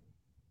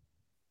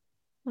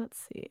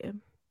 let's see.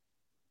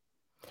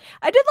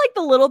 I did like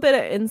the little bit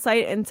of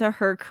insight into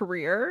her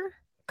career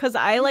because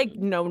I like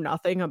know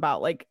nothing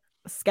about like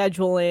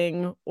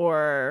scheduling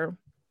or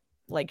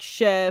like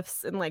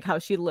shifts and like how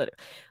she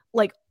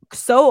like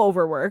so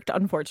overworked,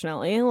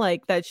 unfortunately,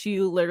 like that she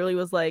literally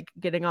was like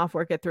getting off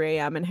work at 3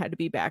 a.m. and had to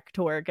be back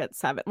to work at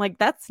 7. Like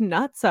that's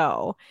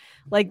nutso.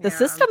 Like the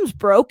system's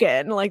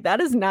broken. Like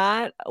that is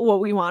not what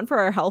we want for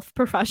our health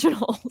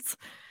professionals.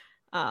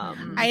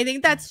 I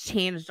think that's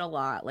changed a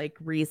lot like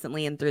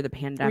recently and through the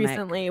pandemic.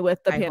 Recently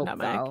with the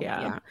pandemic, so.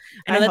 yeah.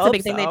 I know that's a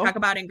big thing they talk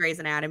about in Grey's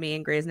Anatomy,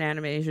 and Grey's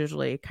Anatomy is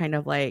usually kind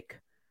of like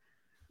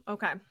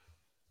okay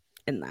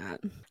in that.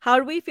 How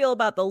do we feel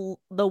about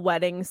the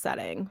wedding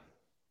setting?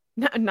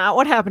 Not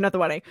what happened at the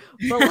wedding,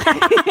 but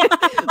like,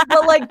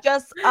 but like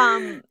just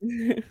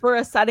for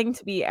a setting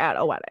to be at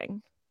a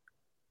wedding.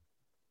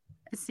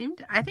 I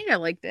think I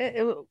liked it.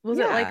 It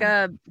like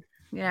a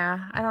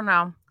I don't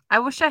know. I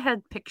wish I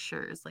had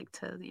pictures like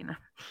to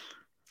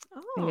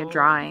like a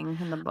drawing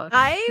in the book.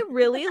 I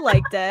really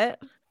liked it.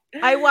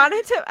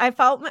 I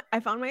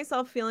found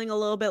myself feeling a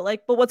little bit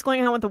like, but what's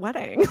going on with the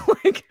wedding?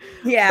 Like,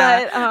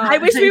 yeah. But, I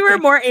wish we were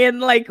more in,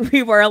 like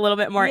we were a little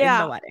bit more in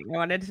the wedding. I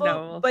wanted to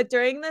know. But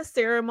during the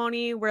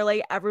ceremony where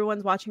like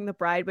everyone's watching the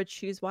bride, but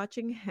she's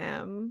watching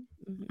him,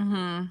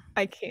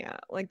 I can't.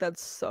 Like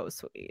that's so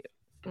sweet.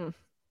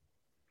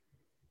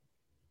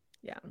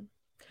 Yeah.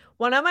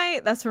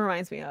 This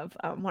reminds me of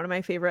one of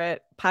my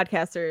favorite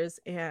podcasters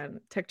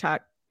and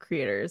TikTok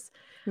creators.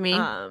 Me.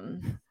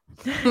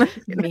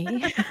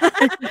 Me.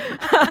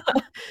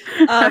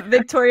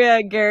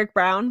 Victoria Garrick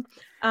Brown.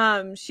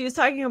 She was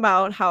talking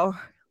about how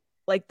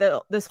like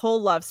this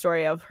whole love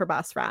story of her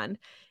best friend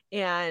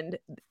and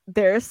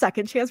their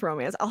second chance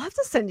romance. I'll have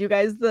to send you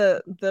guys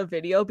the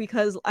video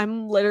because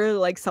I'm literally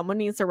like, someone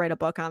needs to write a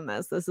book on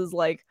this. This is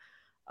like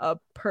a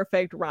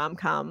perfect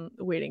rom-com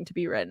waiting to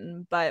be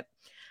written. But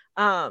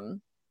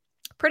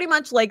pretty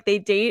much like they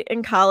date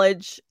in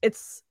college.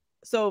 It's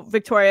so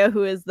Victoria,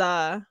 who is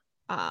the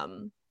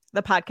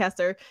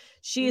podcaster,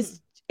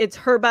 it's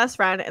her best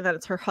friend and then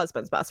it's her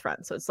husband's best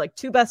friend. So it's like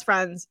two best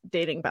friends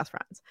dating best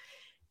friends.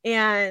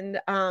 And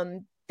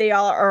they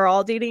are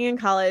all dating in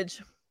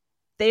college.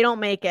 They don't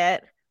make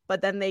it,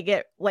 but then they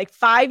get like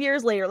 5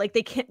 years later, like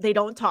they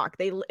don't talk.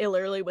 It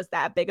literally was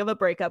that big of a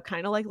breakup,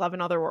 kind of like Love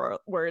in Other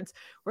Words,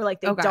 where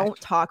like they don't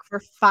talk for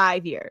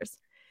 5 years.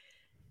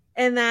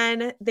 And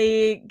then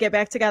they get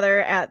back together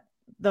at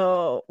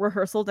the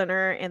rehearsal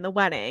dinner and the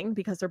wedding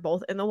because they're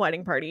both in the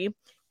wedding party.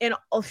 And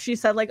she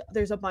said like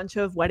there's a bunch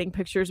of wedding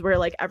pictures where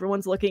like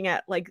everyone's looking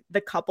at like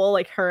the couple,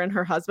 like her and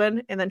her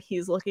husband, and then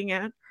he's looking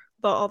at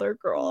the other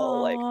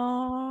girl.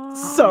 Like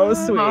so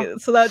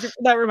sweet. So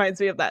that reminds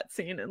me of that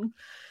scene in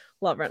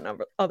Love in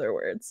Other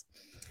Words.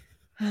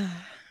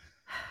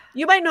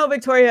 You might know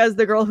Victoria as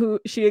the girl who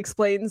she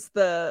explains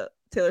the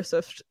Taylor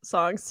Swift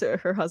songs to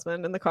her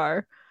husband in the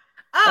car.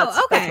 Oh,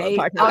 That's okay.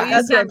 what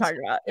I'm talking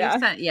about.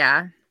 Yeah.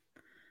 Yeah.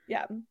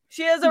 Yeah.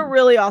 She has a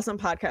really awesome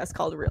podcast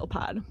called Real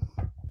Pod.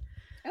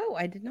 Oh,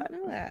 I did not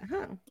know that.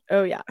 Huh.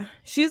 Oh yeah.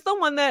 She's the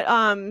one that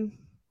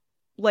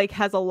like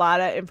has a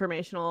lot of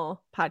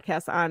informational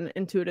podcasts on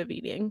intuitive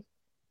eating.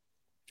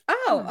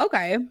 Oh,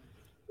 okay.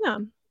 Yeah.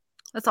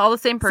 That's all the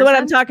same person. So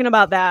when I'm talking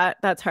about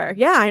that's her.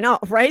 Yeah, I know,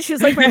 right?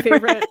 She's like my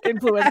favorite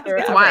influencer.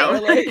 It's ever.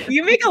 wild. Like,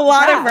 You make a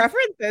lot of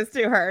references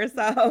to her,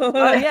 so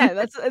oh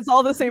yeah, it's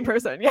all the same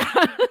person.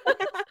 Yeah.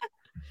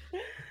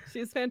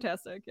 She's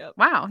fantastic. Yep.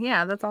 Wow.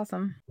 Yeah, that's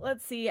awesome.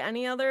 Let's see.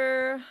 Any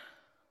other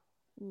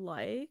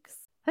likes?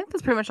 I think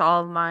that's pretty much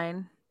all of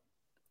mine.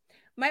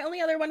 my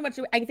only other one, which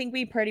I think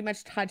we pretty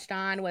much touched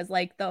on, was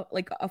like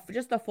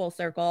just the full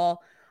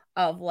circle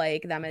of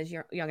like them as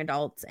young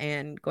adults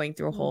and going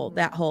through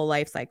that whole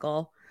life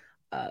cycle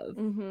of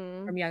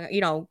from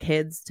young,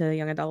 kids to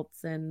young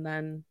adults and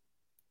then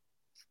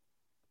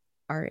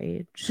our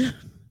age.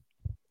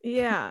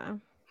 Yeah,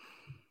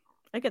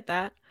 I get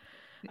that.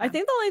 I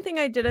think the only thing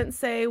I didn't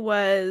say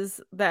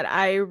was that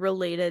I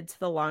related to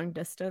the long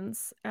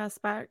distance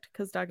aspect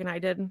because Doug and I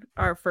did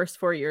our first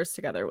 4 years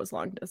together was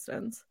long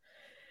distance.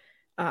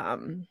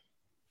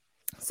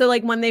 So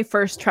like when they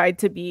first tried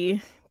to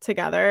be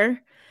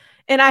together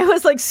and I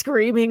was like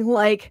screaming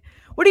like,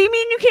 what do you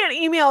mean you can't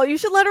email? You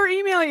should let her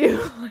email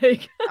you.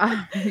 Like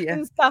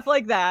and stuff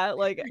like that.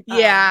 Like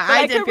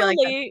I did feel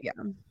relate, like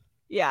that.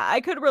 Yeah,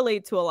 I could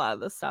relate to a lot of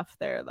the stuff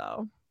there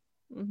though.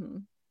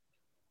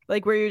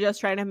 Like where you're just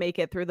trying to make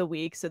it through the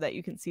week so that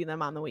you can see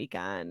them on the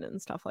weekend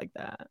and stuff like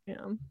that.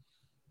 Yeah.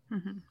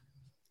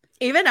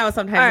 Even now,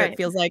 sometimes it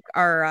feels like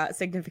our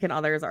significant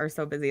others are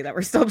so busy that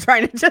we're still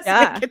trying to just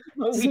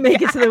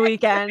make it to the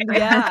weekend.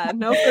 Yeah,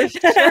 no, for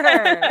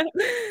sure.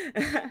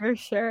 For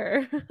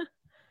sure.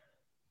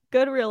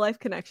 Good real life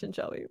connection,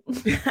 Shelby.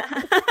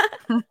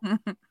 All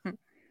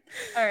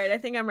right, I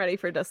think I'm ready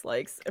for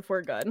dislikes if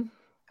we're good.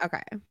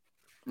 Okay.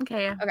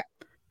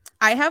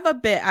 I have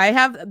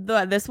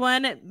this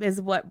one is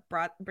what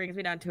brings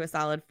me down to a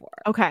solid 4.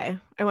 Okay.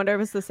 I wonder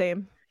if it's the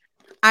same.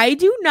 I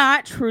do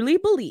not truly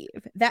believe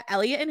that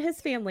Elliot and his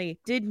family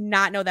did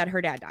not know that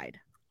her dad died.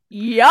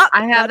 Yep.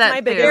 I have that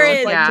my biggest There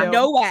is too.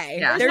 no way.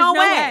 Yeah. There's no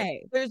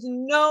way. There's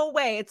no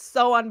way. It's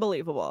so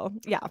unbelievable.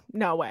 Yeah.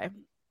 No way.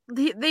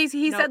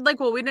 He said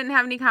like, well, we didn't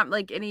have any common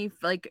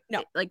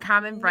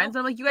friends.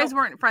 I'm like, you guys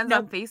weren't friends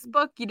on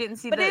Facebook. You didn't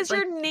see, but it's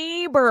your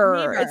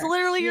neighbor. It's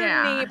literally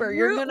your neighbor.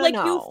 You're gonna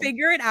know. You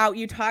figure it out.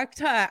 You talk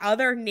to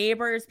other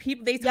neighbors.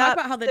 People. They talk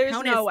about how the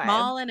town is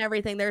small and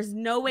everything. There's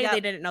no way they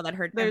didn't know that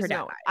her dad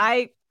died.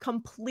 I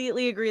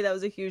completely agree. That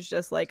was a huge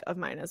dislike of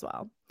mine as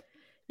well.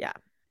 Yeah.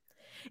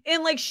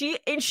 And like she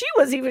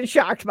was even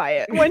shocked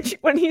by it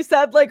when he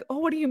said like, oh,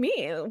 what do you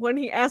mean? When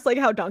he asked like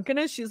how Duncan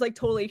is, she's like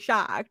totally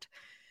shocked.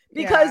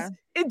 Because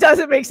it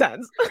doesn't make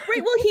sense.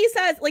 Right. Well,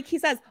 he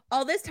says,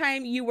 all this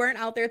time you weren't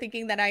out there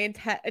thinking that I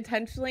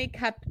intentionally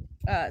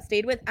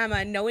stayed with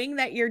Emma, knowing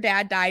that your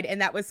dad died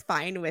and that was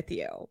fine with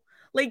you.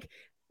 Like,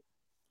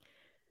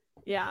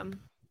 that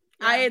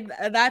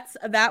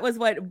was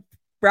what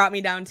brought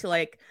me down to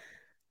like,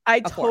 I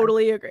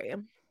totally agree.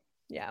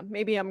 Yeah.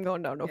 Maybe I'm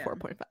going down to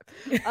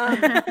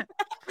 4.5.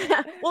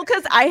 Well,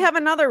 because I have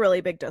another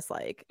really big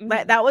dislike.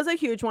 That was a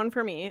huge one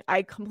for me.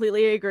 I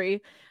completely agree.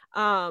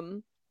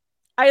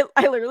 I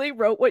literally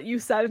wrote what you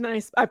said and then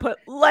I put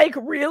like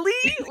really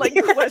like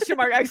question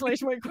mark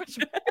exclamation mark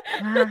question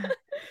mark.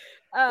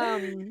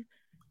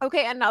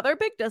 Okay, another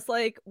big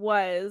dislike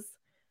was,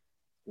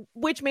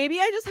 which maybe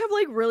I just have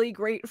like really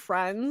great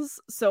friends,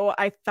 so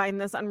I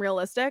find this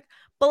unrealistic,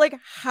 but like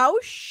how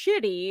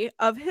shitty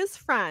of his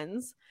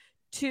friends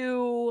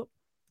to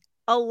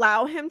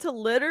allow him to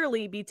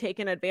literally be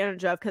taken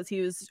advantage of because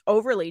he was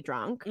overly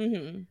drunk.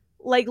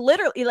 Like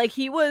literally, like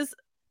he was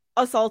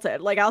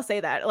assaulted. Like I'll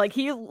say that. Like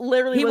he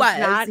literally he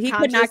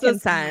could not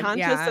consent.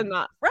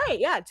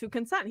 To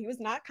consent. He was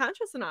not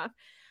conscious enough.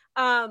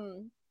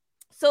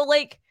 So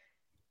like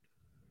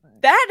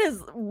that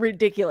is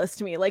ridiculous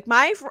to me. Like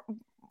my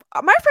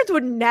friends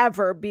would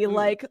never be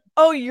like,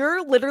 oh,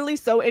 you're literally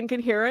so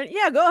incoherent.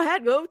 Yeah, go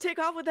ahead, go take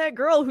off with that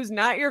girl who's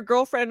not your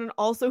girlfriend and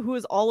also who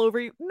is all over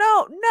you.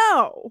 No.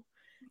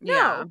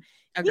 Yeah,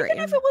 even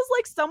if it was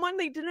like someone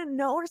they didn't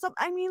know or something.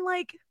 I mean,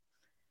 like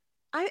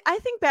I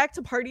think back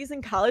to parties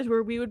in college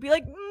where we would be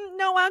like,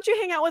 no, why don't you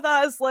hang out with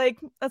us? Like,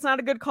 that's not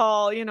a good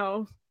call,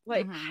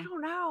 Like, I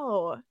don't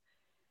know.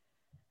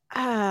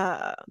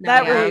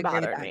 That really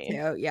bothered me.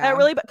 Too. Yeah. That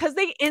really, because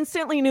they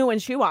instantly knew when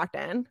she walked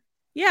in.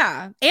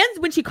 Yeah. And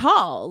when she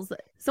calls,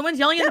 someone's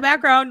yelling in the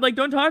background, like,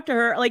 don't talk to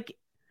her. Like,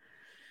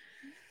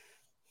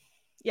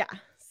 yeah.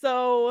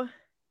 So,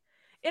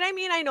 and I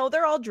mean, I know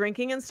they're all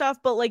drinking and stuff,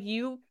 but like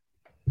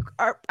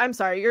I'm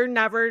sorry, you're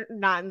never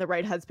not in the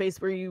right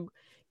headspace where you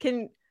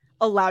can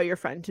allow your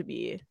friend to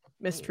be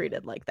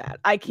mistreated like that.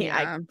 I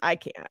can't. I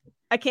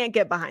can't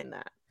get behind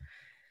that.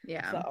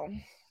 Yeah. So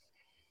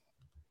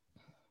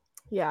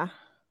yeah.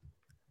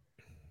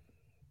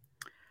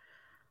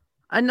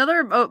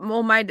 Another,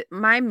 well,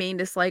 my main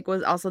dislike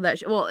was also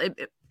that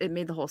it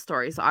made the whole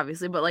story, so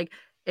obviously, but like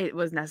it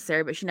was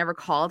necessary, but she never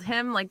called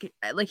him. Like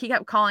he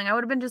kept calling. I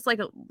would have been just like,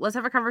 let's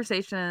have a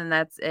conversation and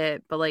that's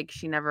it. But like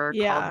she never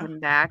called him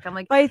back. I'm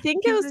like, but I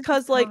think it was "Jesus,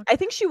 because like I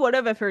think she would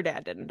have if her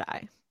dad didn't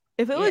die.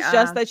 If it was Yeah,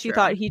 just that she true.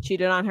 thought he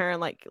cheated on her and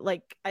like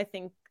I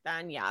think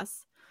then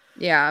yes.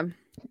 yeah,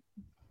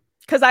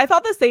 Because I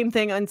thought the same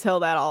thing until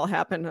that all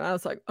happened, and I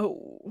was like,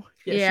 oh,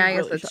 yeah, I guess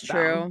really that's shut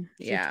down. true.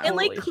 She Yeah, And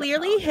like totally shut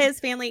clearly down. his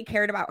family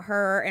cared about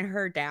her and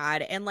her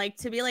dad, and like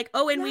to be like,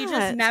 oh, and we Yes.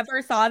 just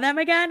never saw them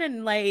again,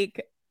 and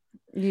like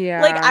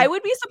yeah. Like I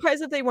would be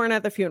surprised if they weren't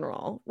at the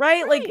funeral,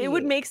 right? Like it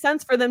would Right. make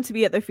sense for them to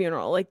be at the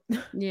funeral. Like I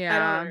don't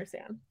yeah.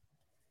 understand.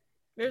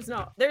 There's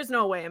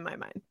no way in my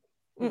mind.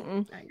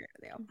 Mm-mm. I agree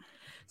with you.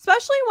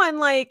 Especially when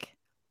like,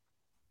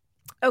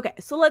 okay,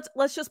 so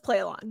let's just play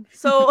along.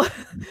 So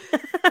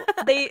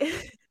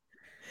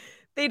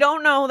they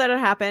don't know that it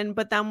happened,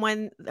 but then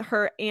when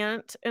her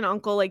aunt and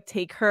uncle like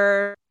take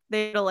her,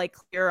 they to like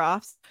clear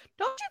off.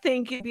 Don't you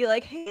think you'd be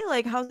like, hey,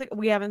 like how's it?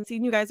 We haven't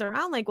seen you guys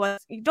around. Like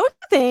what? Don't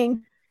you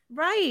think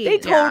Right. they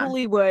Yeah.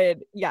 totally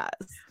would? Yes.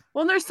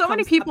 Well, there's so Come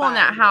many step people in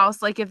that by.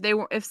 house. Like if they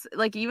were, if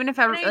like even if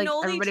And I like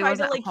know they everybody tried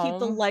wasn't to like home, keep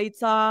the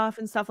lights off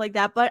and stuff like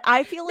that, but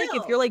I feel like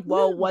if you're like,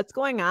 whoa, what's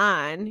going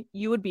on?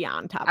 You would be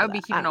on top. I of would be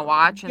that. keeping a don't know.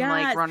 watch and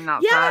like Yes. running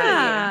outside.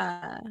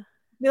 Yeah.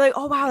 Be like,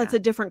 oh wow, Yeah. that's a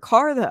different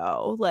car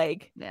though.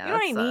 Like, Yeah, you know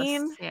what I that's sus.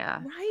 mean?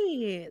 Yeah.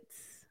 Right.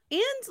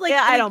 And like,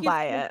 Yeah, I like, don't you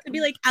buy said, it. to be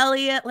like,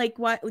 Elliot, like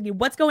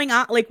what's going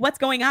on? Like what's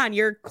going on?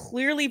 You're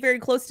clearly very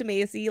close to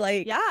Macy.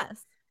 Like,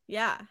 Yes.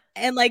 Yeah.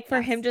 and like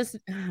for him Yes.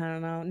 just I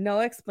don't know, no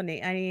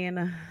explanation. I mean,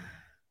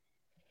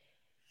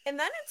 And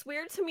then it's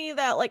weird to me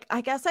that like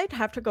I guess I'd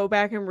have to go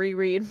back and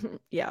reread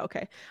yeah,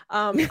 okay.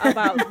 About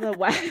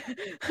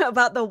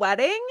about the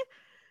wedding.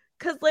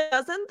 Cause like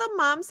doesn't the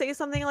mom say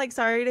something like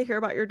sorry to hear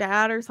about your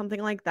dad or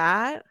something like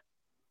that?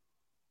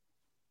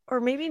 Or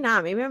maybe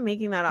not. Maybe I'm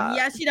making that up.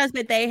 yeah, she does,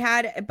 but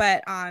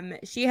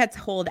she had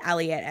told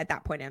Elliot at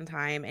that point in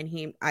time,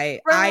 and I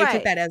Right.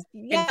 took that as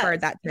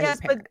inferred that to his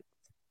parents.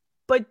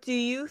 But do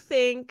you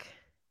think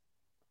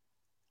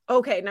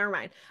okay, never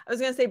mind. I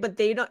was gonna say, but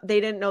they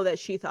didn't know that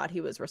she thought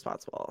he was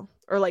responsible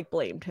or like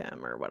blamed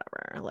him or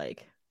whatever.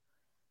 Like,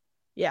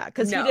 yeah,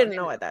 because No, he didn't they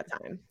know didn't. at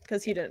that time.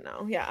 Because he didn't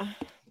know. Yeah.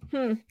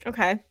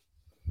 Okay.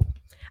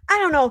 I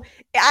don't know.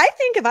 I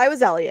think if I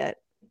was Elliot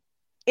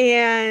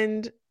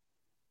and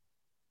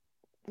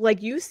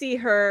like you see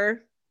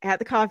her at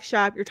the coffee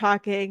shop, you're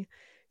talking,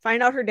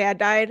 find out her dad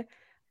died.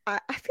 I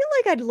feel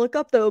like I'd look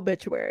up the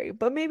obituary,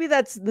 but maybe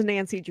that's the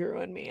Nancy Drew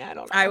in me. I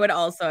don't know. I would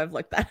also have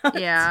looked that up.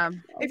 Yeah.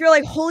 If you're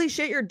like, holy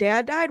shit, your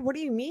dad died? What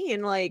do you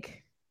mean?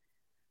 Like,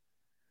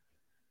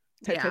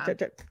 Yeah.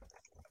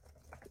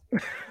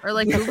 Or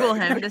like Google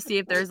him to see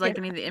if there's like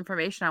any of the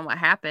information on what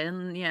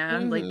happened. Yeah,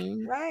 like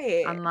Mhm.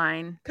 right.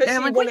 online. Because And she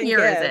I'm like, wouldn't what year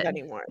give is it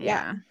anymore.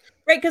 Yeah.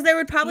 Right, because there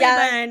would probably Yeah,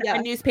 have been yeah.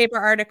 a newspaper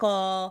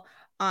article,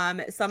 some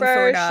For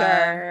sort of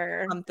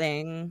sure.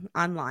 something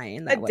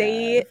online A that would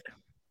date.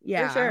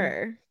 yeah, For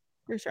sure.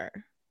 For sure.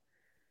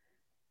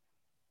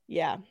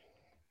 Yeah.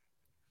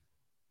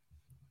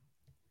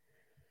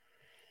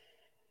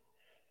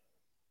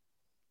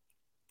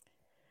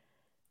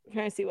 I'm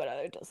trying to see what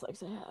other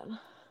dislikes I had.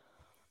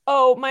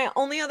 Oh, my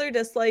only other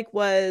dislike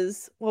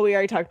was, well, we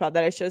already talked about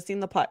that. I should have seen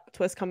the plot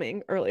twist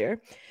coming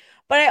earlier.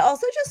 But I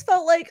also just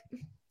felt like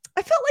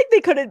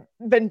they could have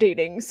been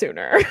dating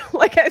sooner.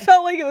 Like I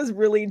felt like it was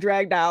really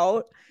dragged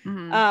out.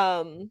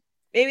 Mhm.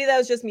 Maybe that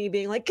was just me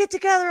being like, get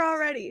together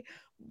already.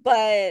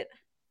 But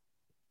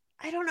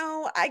I don't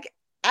know.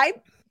 I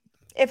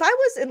if I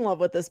was in love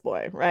with this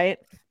boy, right?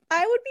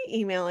 I would be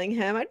emailing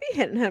him. I'd be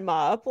hitting him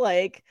up.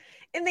 Like,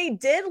 and they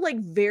did like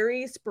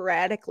very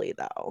sporadically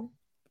though.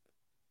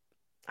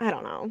 I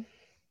don't know.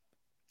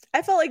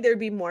 I felt like there'd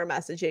be more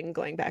messaging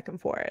going back and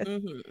forth.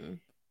 Mhm.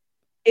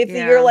 If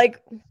Yeah. you're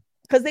like,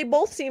 because they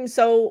both seem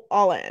so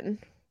all in.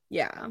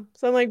 Yeah.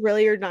 So I'm like,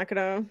 really, you're not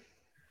gonna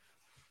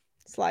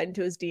slide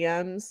into his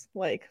DMs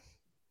like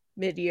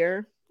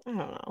mid-year? I don't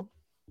know.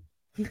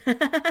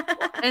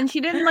 And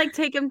she didn't like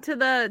take him to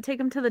the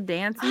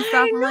dance and I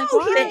stuff. I'm like, know,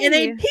 why? And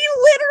they- He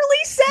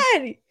literally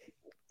said,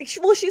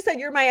 well, she said,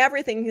 you're my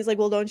everything. He's like,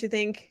 well, don't you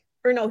think,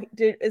 or no,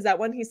 is that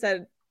when he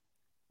said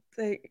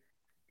that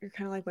you're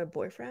kind of like my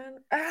boyfriend?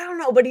 I don't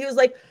know, but he was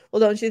like, well,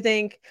 don't you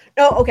think,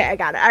 no, okay, I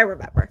got it. I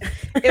remember.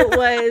 It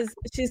was,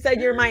 she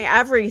said, you're my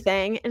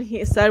everything. And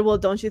he said, well,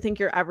 don't you think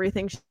you're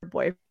everything to your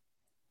boyfriend?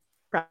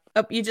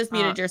 Oh, you just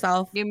muted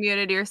yourself. You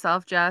muted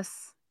yourself,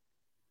 Jess.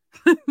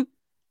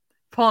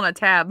 Pulling a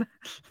tab.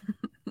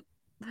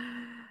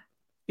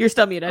 You're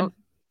still muted. Oh.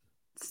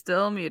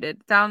 Still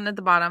muted. Down at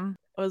the bottom.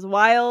 It was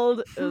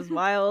wild. It was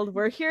wild.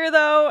 We're here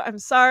though. I'm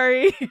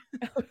sorry.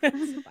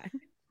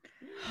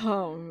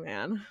 Oh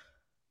man.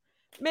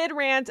 Mid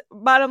rant.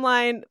 Bottom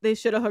line, they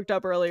should have hooked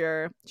up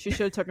earlier. She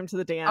should have took him to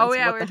the dance. Oh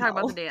yeah, What we the were talking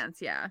hell? about the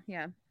dance. Yeah.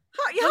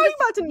 How are you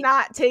about to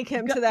not take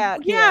him to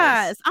that?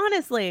 Yes, dance?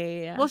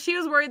 honestly. Well, she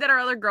was worried that her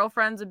other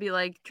girlfriends would be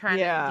like trying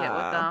to get with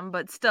Yeah. them,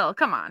 but still,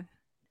 come on.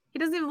 He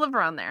doesn't even live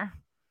around there.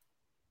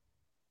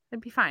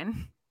 It'd be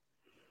fine.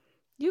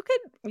 You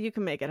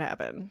can make it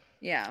happen.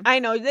 Yeah. I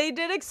know they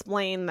did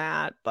explain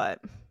that, but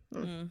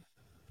I'm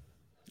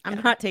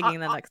not taking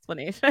that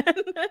explanation.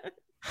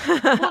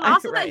 Well,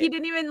 also that right. he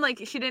didn't even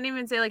she didn't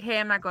even say like, "Hey,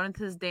 I'm not going to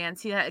this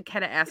dance." He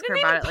kind of asked her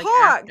They about it didn't like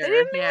talk. after. They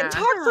didn't even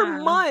talk for Yeah.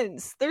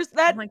 months. There's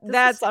I'm like, this is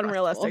that's stressful.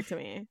 unrealistic to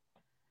me.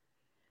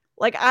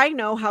 Like, I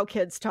know how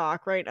kids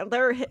talk, right?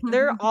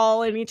 They're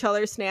all in each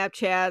other's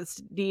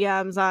Snapchats,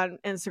 DMs on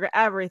Instagram,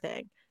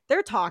 everything.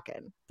 They're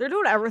talking. They're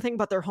doing everything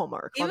but their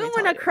homework. Even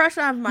when a crush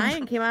of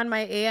mine came on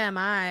my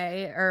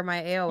AMI or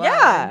my AOL.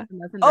 Yeah.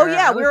 Oh,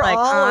 yeah, I we was were like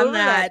all on over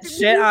that that.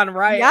 shit on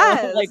right.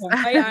 Yes. Like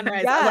right on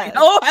right. I was like,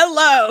 Yes. oh,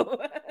 hello.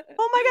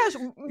 Oh my gosh.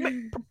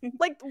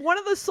 Like, one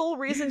of the sole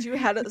reasons you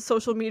had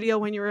social media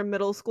when you were in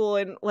middle school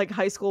and like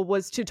high school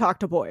was to talk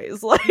to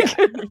boys, like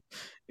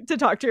to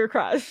talk to your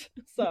crush.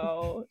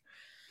 So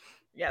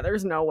yeah,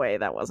 there's no way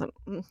that wasn't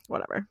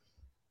whatever.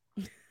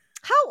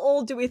 How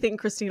old do we think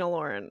Christina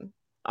Lauren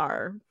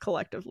are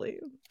collectively?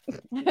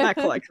 Not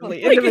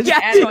collectively, individually.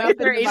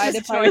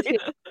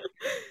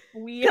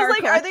 We are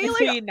like, are they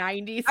collectively like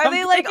 90? Are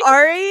they like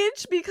our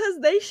age? Because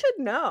they should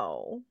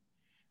know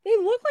They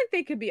look like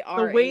they could be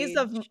our the ways age.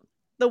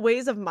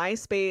 of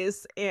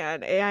MySpace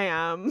and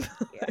AIM.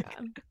 Yeah.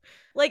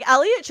 Like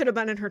Elliot should have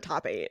been in her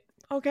top 8.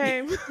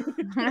 Okay. They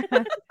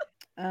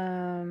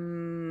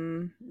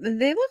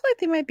look like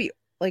they might be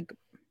like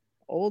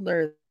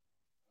older.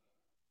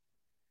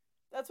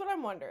 That's what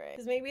I'm wondering.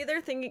 Because maybe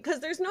they're thinking,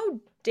 because there's no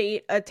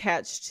date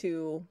attached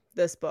to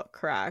this book,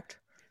 correct?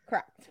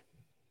 Correct.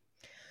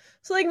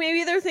 So like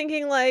maybe they're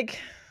thinking like,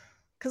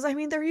 because I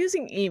mean they're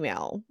using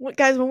email. What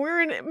guys? When we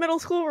were in middle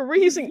school, were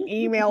we using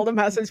email to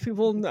message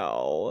people?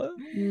 No.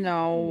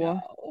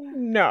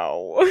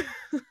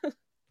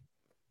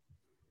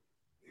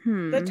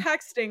 The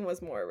texting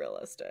was more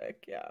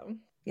realistic. Yeah.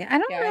 Yeah, I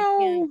don't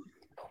know.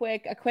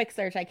 A quick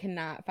search I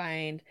cannot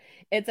find.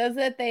 It says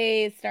that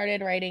they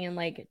started writing in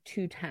like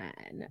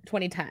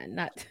 2010,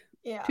 not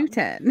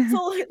 210.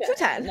 So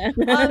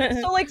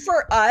 210. So like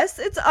for us,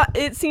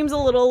 it seems a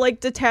little like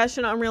detached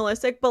and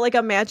unrealistic. But like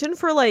imagine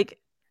for like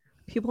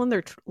people in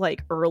their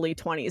like early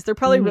 20s, they're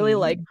probably really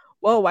like,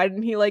 whoa, why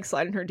didn't he like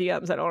slide in her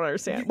DMs? I don't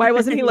understand. Why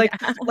wasn't he like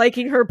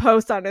liking her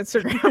post on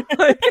Instagram?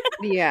 Like,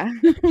 yeah.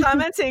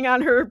 Commenting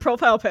on her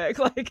profile pic.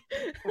 Like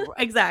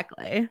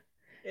exactly.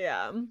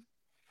 Yeah.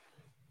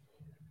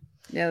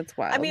 Yeah, that's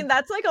wild. I mean,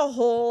 that's like a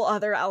whole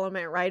other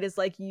element, right? Is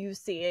like you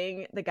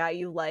seeing the guy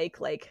you like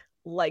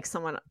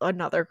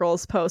another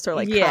girl's post or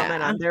like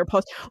comment on their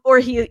post, or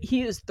he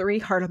used 3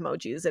 heart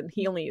emojis and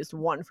he only used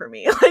 1 for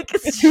me, like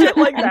shit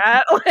like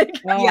that.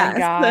 Like, oh my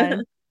god,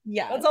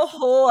 yeah, that's a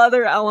whole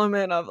other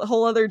element of a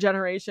whole other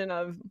generation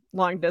of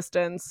long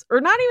distance,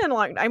 or not even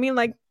long. I mean,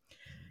 like,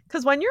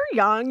 because when you're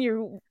young,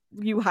 you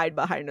hide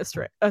behind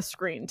a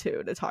screen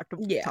too to talk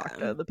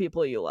to the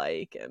people you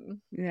like,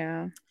 and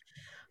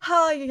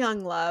oh,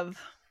 young love.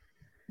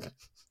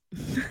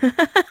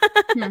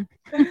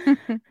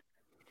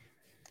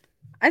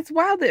 It's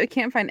wild that we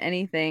can't find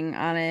anything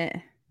on it.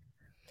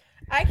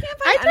 I can't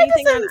find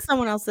anything on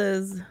someone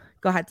else's.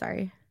 Go ahead,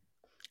 sorry.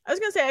 I was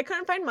gonna say I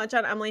couldn't find much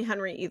on Emily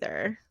Henry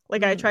either.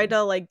 Like I tried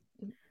to like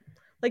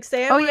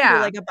say I want to do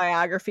like a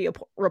biography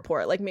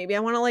report. Like maybe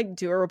I want to like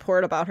do a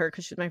report about her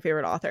because she's my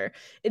favorite author.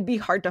 It'd be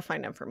hard to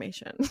find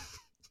information.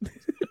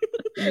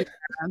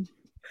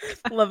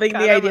 Loving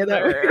the idea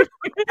that we're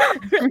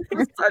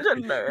such a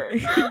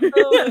nerd.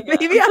 Oh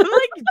maybe I'm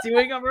like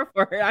doing a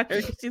report on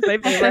her because she's my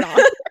favorite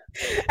author.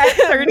 At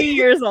 30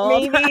 years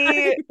old,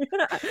 maybe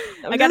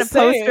I got a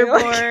poster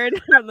board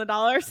from the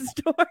dollar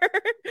store.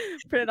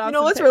 Printed off. You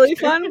know what's really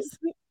fun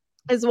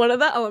is one of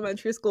the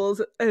elementary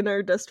schools in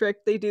our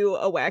district. They do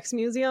a wax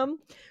museum,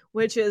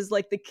 which is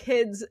like the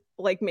kids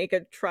like make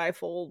a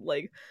trifold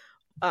like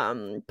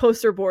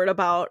poster board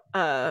about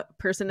a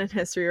person in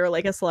history or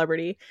like a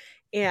celebrity.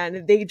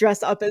 And they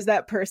dress up as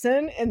that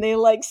person and they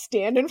like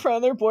stand in front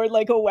of their board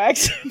like a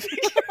wax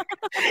figure.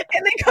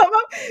 And they come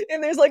up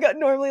and there's like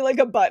normally like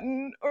a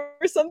button or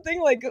something,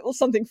 like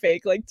something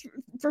fake, like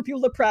for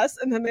people to press,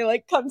 and then they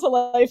like come to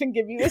life and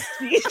give you a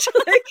speech.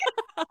 Like,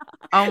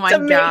 oh my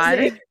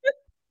god.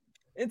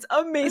 It's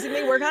amazing.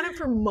 They work on it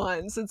for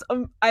months.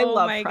 I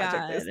love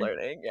project-based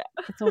learning. Yeah.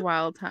 It's a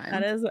wild time.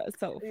 That is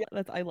so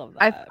fun. I love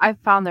that. I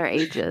found their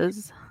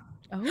ages.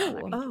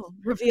 Oh,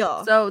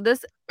 reveal. So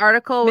this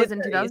article was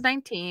in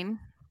 2019.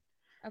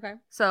 Okay.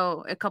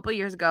 So a couple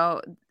years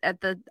ago, at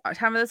the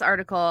time of this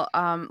article,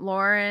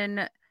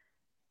 Lauren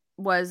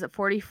was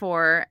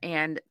 44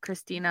 and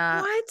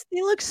Christina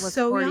They look was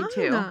so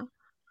 42. Young.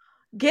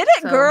 Get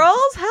it,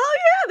 girls? Hell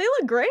yeah, they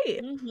look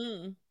great.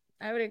 Mm-hmm.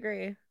 I would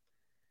agree.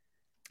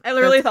 I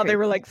literally thought they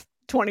were like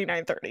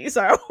 29, 30.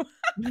 So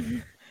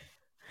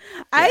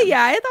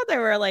I thought they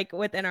were like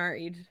within our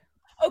age.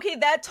 Okay,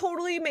 that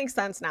totally makes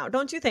sense now,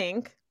 don't you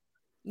think?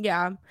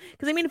 Yeah,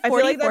 because I mean, 44, I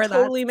feel like that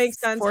totally makes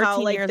sense. How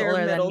like years they're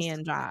older middle than me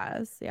and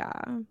Jazz. Yeah.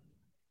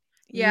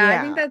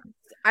 I think that's.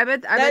 I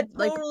bet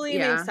totally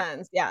makes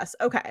sense. Yes.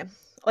 Okay.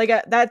 Like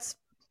that's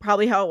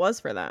probably how it was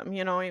for them.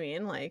 You know what I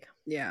mean? Like.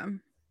 Yeah.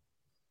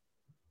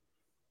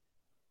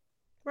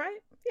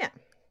 Right. Yeah.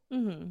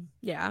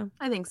 Yeah,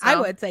 I think so. I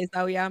would say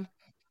so. Yeah.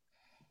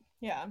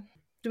 Yeah.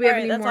 Do we have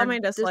Alright, any that's more all my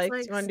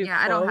dislikes. You wanna do Yeah,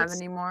 I don't have quotes?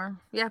 any more.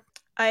 Yeah.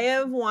 I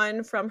have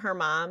one from her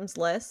mom's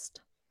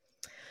list.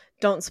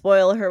 Don't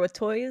spoil her with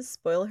toys,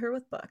 spoil her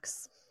with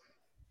books.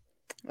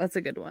 That's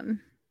a good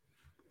one.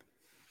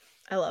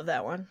 I love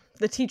that one.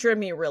 The teacher in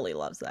me really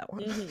loves that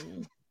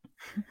one.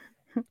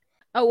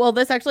 Oh, well,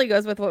 this actually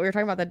goes with what we were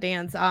talking about, the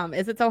dance.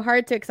 Is it so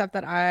hard to accept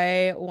that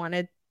I want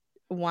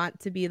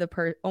to be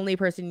the only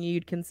person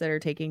you'd consider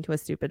taking to a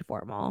stupid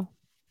formal?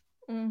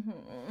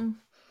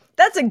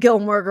 That's a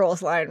Gilmore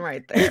Girls line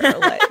right there.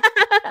 Like,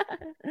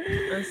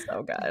 that's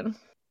so good.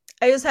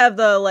 I just have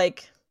the,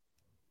 like,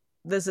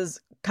 this is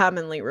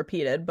commonly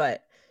repeated,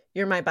 but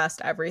you're my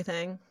best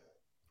everything.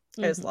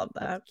 I just love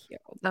that. That's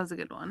cute. That was a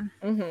good one.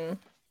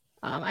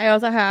 I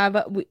also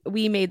have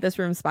we made this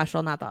room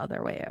special, not the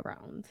other way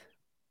around.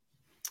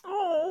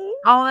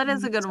 Oh, that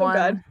is a good one.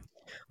 Good.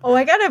 Oh,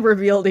 I gotta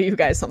reveal to you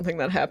guys something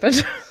that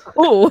happened.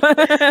 Oh.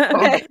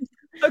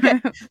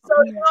 Okay.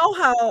 So you know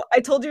how I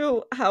told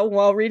you how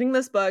while reading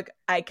this book,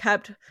 I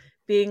kept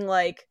being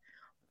like,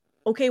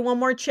 okay, one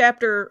more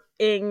chapter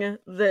in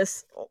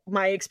this,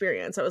 my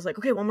experience. I was like,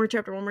 okay, one more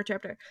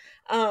chapter.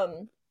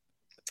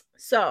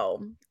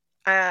 So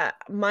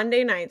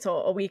Monday night, so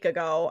a week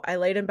ago, I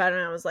laid in bed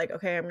and I was like,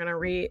 okay, I'm gonna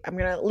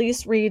at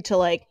least read to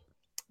like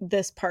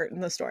this part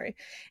in the story.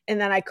 And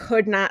then I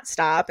could not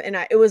stop. And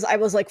I was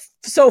like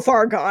so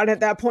far gone at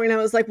that point. I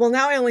was like, well,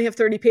 now I only have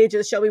 30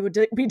 pages. Shelby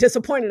would be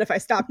disappointed if I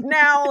stopped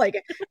now.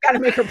 Like, gotta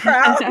make her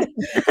proud.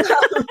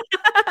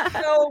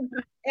 So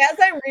as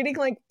I'm reading,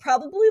 like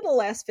probably the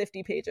last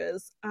 50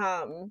 pages,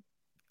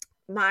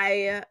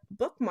 my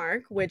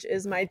bookmark, which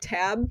is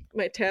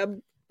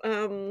the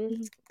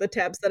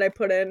tabs that I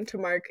put in to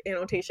mark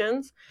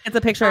annotations. It's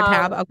a picture of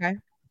tab. Okay.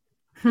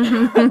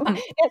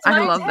 It's I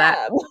my love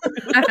tab.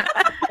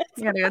 that.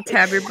 You gotta go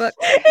tab your book.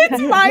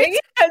 It's my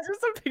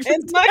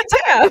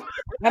tab.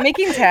 I'm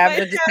making tabs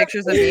with just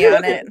pictures of me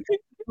on it.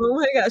 Oh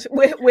my gosh!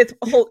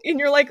 And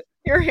you're like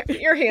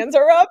your hands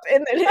are up,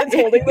 and then it's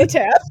holding the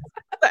tab,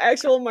 the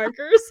actual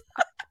markers.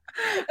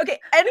 Okay.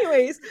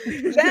 Anyways,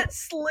 that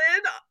slid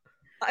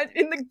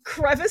in the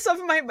crevice of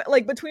my,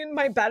 like between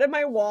my bed and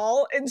my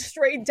wall, and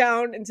straight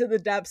down into the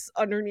depths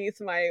underneath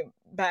my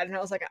bed. And I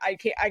was like, I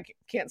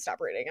can't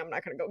stop reading. I'm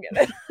not gonna go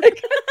get it.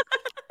 Like,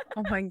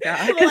 Oh my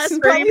god! The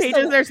last 30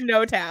 pages, there's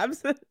no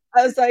tabs.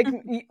 I was like,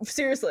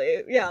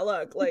 seriously, yeah.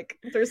 Look, like,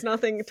 there's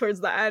nothing towards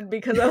the end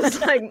because I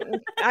was like,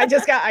 I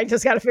just got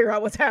to figure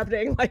out what's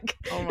happening. Like,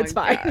 it's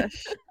fine.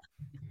 Gosh.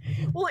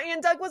 Well,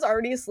 and Doug was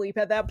already asleep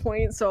at that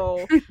point,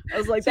 so I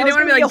was like, So you didn't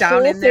want to be like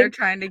down in there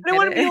trying to. I didn't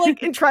want to be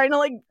like and trying to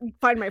like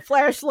find my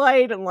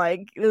flashlight, and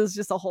like it was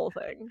just a whole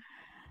thing.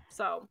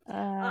 So,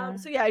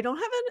 so yeah, I don't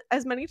have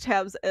as many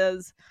tabs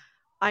as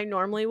I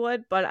normally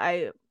would, but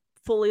I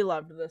fully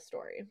loved this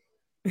story.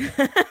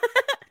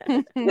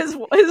 is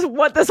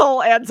what this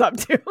all adds up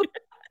to.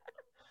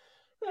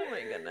 Oh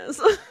my goodness.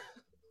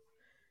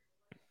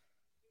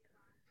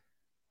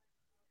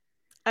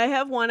 I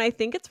have one, I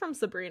think it's from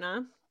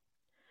Sabrina.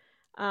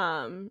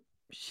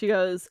 She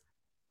goes,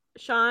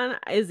 Sean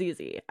is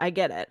easy. I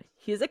get it.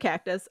 He's a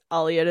cactus.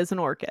 Elliot is an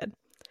orchid.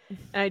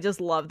 And I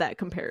just love that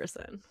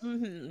comparison.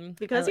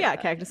 Because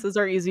cactuses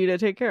are easy to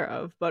take care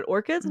of, but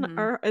orchids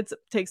it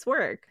takes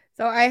work.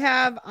 So I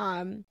have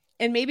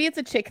and maybe it's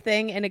a chick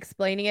thing, and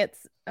explaining it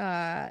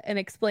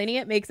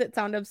makes it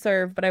sound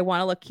absurd, but I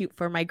want to look cute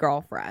for my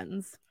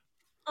girlfriends.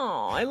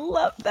 Oh, I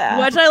love that.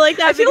 Which I like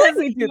that. I feel like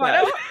we do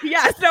that.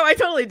 Yes, no, I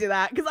totally do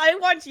that because I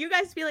want you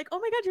guys to be like, "Oh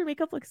my god, your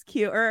makeup looks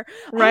cute," or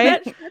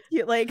right? "Oh, that's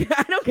cute." Like,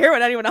 I don't care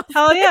what anyone else.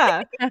 Hell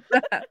yeah,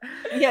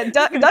 yeah.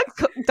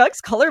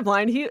 Doug's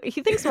colorblind.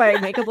 He thinks my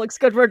makeup looks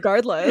good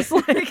regardless.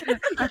 Like,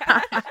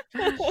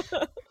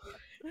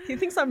 he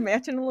thinks I'm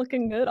matching and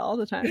looking good all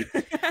the time.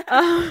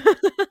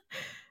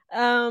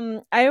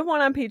 I have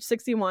one on page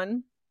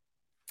 61,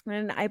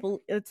 and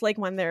it's like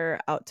when they're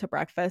out to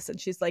breakfast,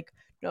 and she's like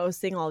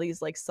noticing all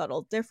these like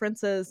subtle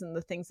differences and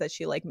the things that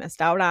she like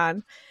missed out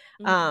on.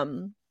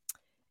 And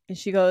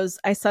she goes,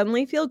 I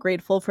suddenly feel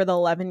grateful for the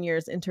 11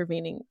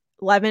 intervening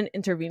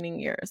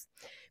years,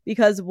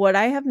 because would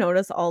I have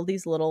noticed all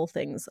these little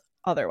things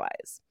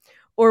otherwise,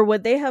 or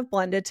would they have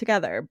blended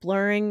together,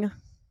 blurring,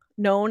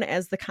 known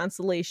as the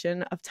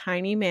constellation of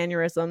tiny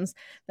mannerisms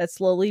that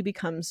slowly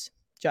becomes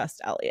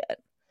just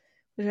Elliot?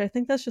 Which I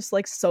think that's just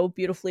like so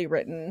beautifully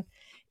written.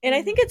 And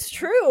I think it's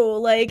true.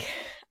 Like,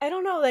 I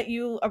don't know that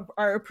you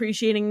are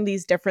appreciating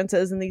these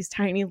differences and these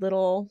tiny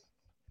little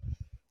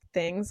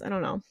things. I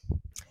don't know.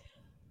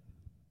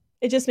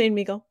 It just made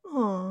me go,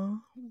 "Aw."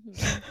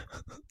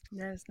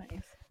 That is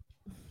nice.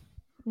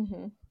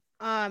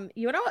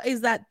 You know,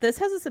 is that this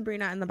has a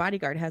Sabrina and The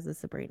Bodyguard has a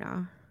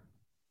Sabrina.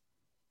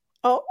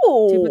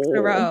 Oh, 2 books in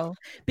a row.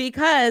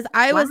 Because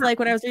I was like,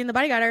 when I was reading The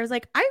Bodyguard, I was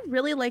like, I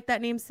really like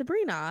that name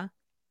Sabrina.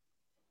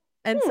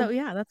 And so,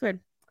 yeah, that's weird.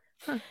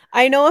 Huh.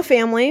 I know a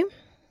family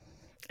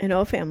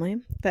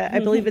that I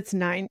believe it's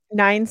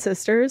nine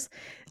sisters.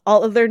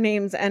 All of their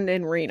names end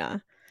in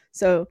Rena.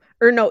 So,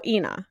 or no,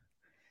 Ina.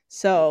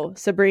 So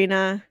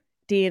Sabrina,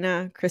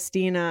 Dina,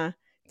 Christina,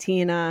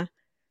 Tina.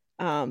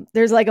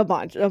 There's like a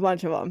bunch of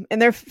them,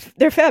 and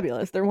they're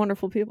fabulous. They're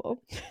wonderful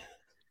people.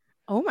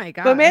 Oh my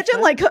god! But imagine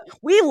like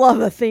we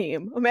love a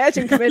theme.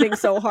 Imagine committing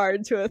so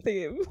hard to a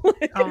theme.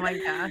 Oh my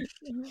gosh.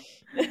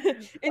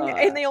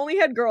 and they only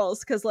had girls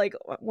because like,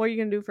 what are you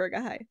gonna do for a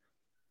guy?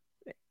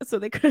 So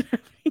they couldn't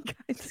have any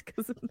guys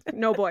because of that.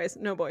 No boys.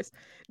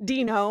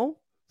 Dino,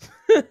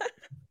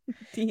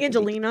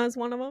 Angelina is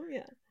one of them. Yeah,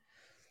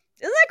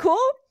 isn't that cool?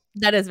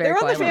 That is very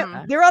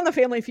cool. They're on the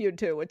Family Feud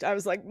too, which I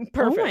was like,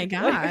 perfect. Oh my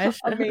gosh.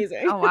 Like,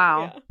 amazing. Oh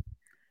wow. Yeah.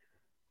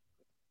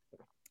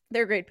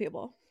 They're great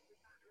people.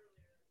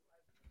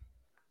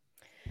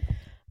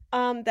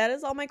 That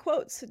is all my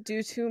quotes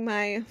due to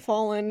my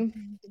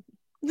fallen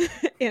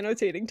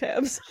annotating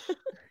tabs.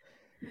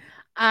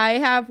 I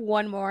have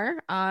one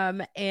more,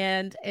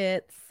 and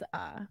it's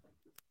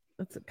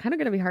kind of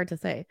gonna be hard to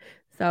say.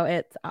 So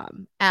it's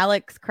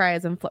Alex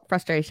cries in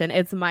frustration.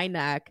 It's my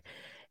neck,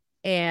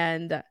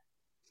 and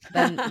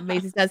then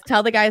Macy says,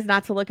 "Tell the guys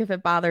not to look if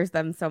it bothers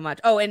them so much."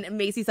 Oh, and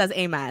Macy says,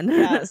 "Amen."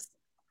 Yes,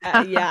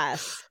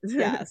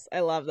 yes, I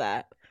love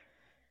that.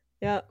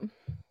 Yep.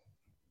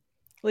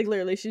 Like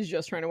literally, she's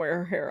just trying to wear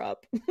her hair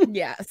up.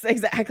 Yes,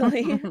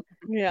 exactly.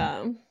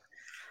 Yeah.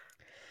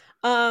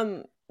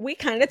 We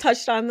kind of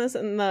touched on this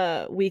in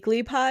the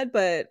weekly pod,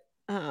 but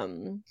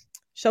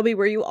Shelby,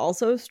 were you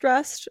also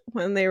stressed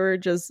when they were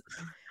just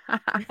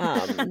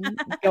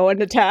going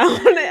to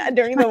town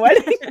during the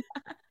wedding?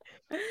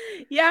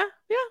 Yeah,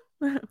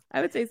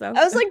 I would say so.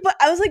 I was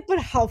like, but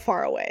how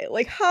far away?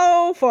 Like,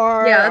 how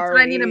far? Yeah, that's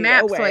why I need a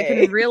map away? so I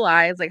can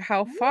realize like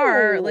how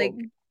far. Ooh. Like,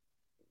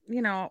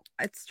 you know,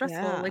 it's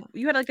stressful. Yeah. Like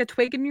you had like a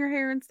twig in your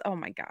hair and oh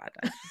my god.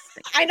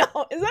 I know.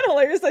 Is that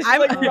hilarious? That she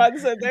like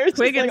runs in there,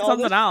 twig in like,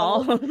 something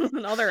else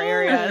in other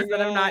areas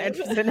that I'm not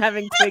interested in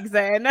having twigs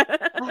in.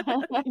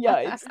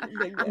 Yikes!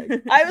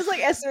 I was like,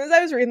 as soon as I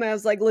was reading that, I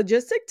was like,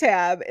 Logistic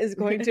Tab is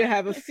going to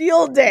have a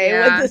field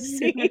day with the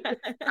scene.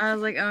 I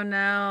was like, oh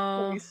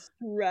no,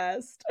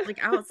 stressed.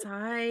 Like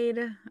outside,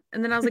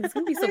 and then I was like, it's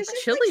gonna be so There's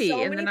just, chilly, like,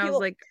 so and then many I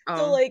was like, oh,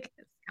 So like,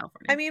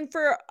 California. I mean,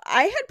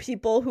 I had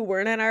people who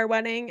weren't at our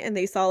wedding and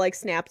they saw like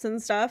snaps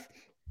and stuff.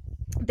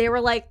 They were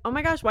like, oh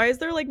my gosh, why is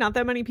there like not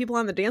that many people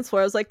on the dance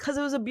floor? I was like, because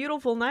it was a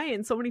beautiful night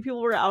and so many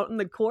people were out in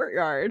the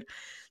courtyard.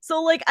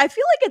 So like, I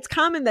feel like it's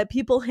common that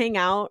people hang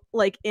out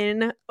like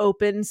in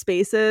open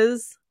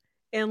spaces,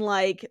 and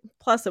like,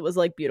 plus it was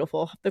like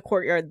beautiful. The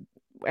courtyard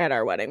at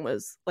our wedding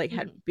was like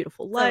had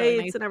beautiful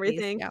lights nice and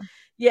everything. Place,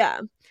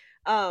 yeah.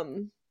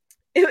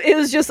 It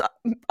was just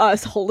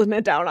us holding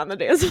it down on the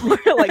dance floor,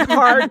 like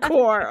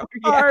hardcore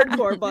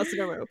busting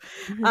a move.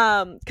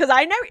 Because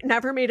I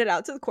never made it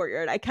out to the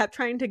courtyard. I kept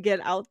trying to get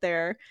out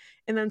there,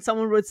 and then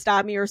someone would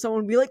stop me, or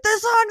someone would be like,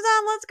 "This song's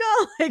on, let's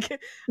go!"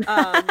 Like,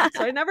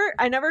 so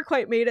I never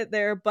quite made it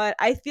there. But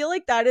I feel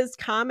like that is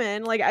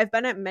common. Like I've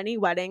been at many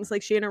weddings,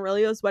 like Shane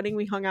Aurelio's wedding,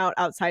 we hung out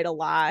outside a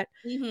lot,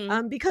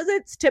 because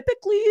it's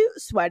typically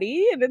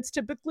sweaty and it's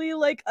typically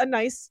like a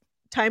nice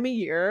time of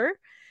year.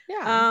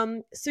 Yeah.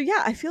 So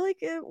yeah, I feel like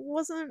it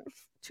wasn't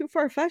too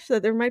far-fetched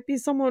that there might be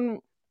someone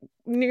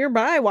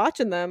nearby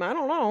watching them. I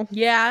don't know.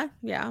 Yeah.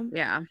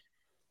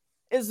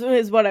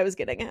 Is what I was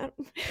getting at.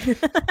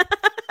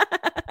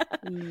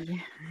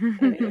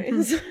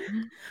 Anyways.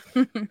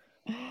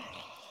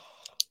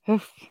 All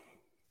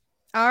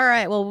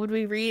right. Well, would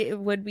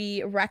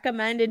we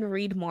recommend and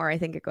read more? I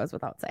think it goes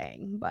without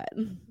saying, but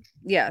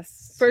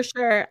yes, for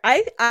sure.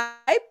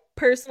 I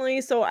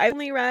personally, so I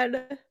only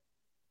read.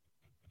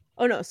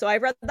 Oh no! So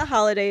I've read The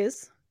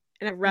Holidays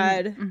and I've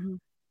read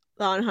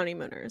The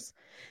On-Honeymooners.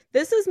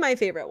 This is my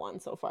favorite one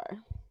so far.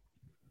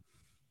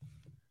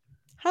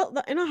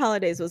 In a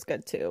Holidays was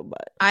good too,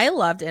 but I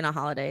loved In a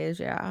Holidays.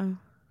 Yeah.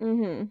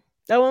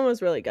 That one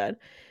was really good,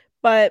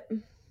 but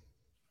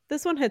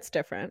this one hits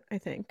different. I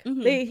think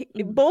they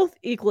both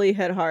equally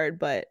hit hard,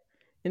 but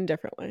in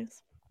different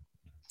ways.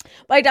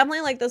 But I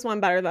definitely like this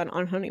one better than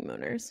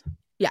On-Honeymooners.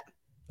 Yeah.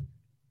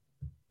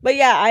 But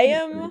yeah, I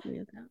am.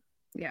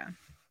 Yeah.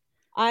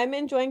 I'm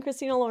enjoying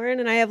Christina Lauren,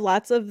 and I have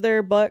lots of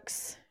their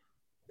books,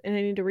 and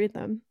I need to read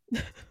them.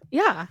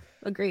 Yeah,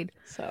 agreed.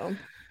 So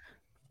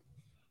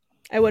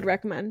I would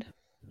recommend.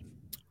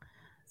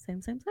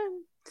 Same.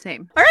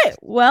 All right.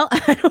 Well,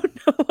 I don't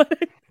know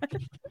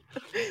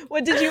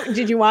what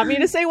did you want me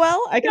to say?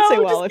 Well, I can say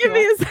well. Just give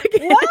me a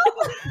second. Well,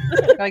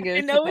 I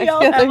know we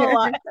all have a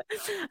lot.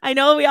 I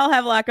know we all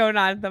have a lot going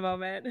on at the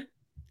moment.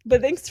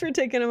 But thanks for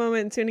taking a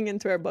moment and tuning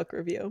into our book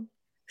review.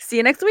 See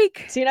you next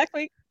week.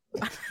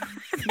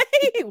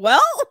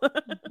 Well,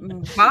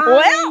 bye.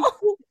 Well.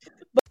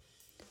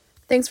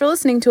 Thanks for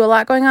listening to A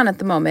Lot Going On at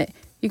the Moment.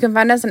 You can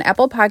find us on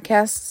Apple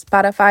Podcasts,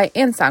 Spotify,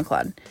 and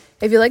SoundCloud.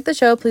 If you like the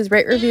show, please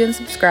rate, review, and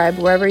subscribe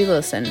wherever you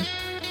listen. You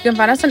can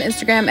find us on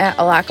Instagram at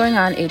A Lot Going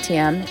On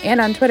ATM and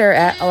on Twitter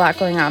at A Lot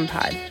Going On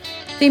Pod.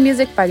 Theme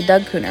music by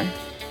Doug Cooner.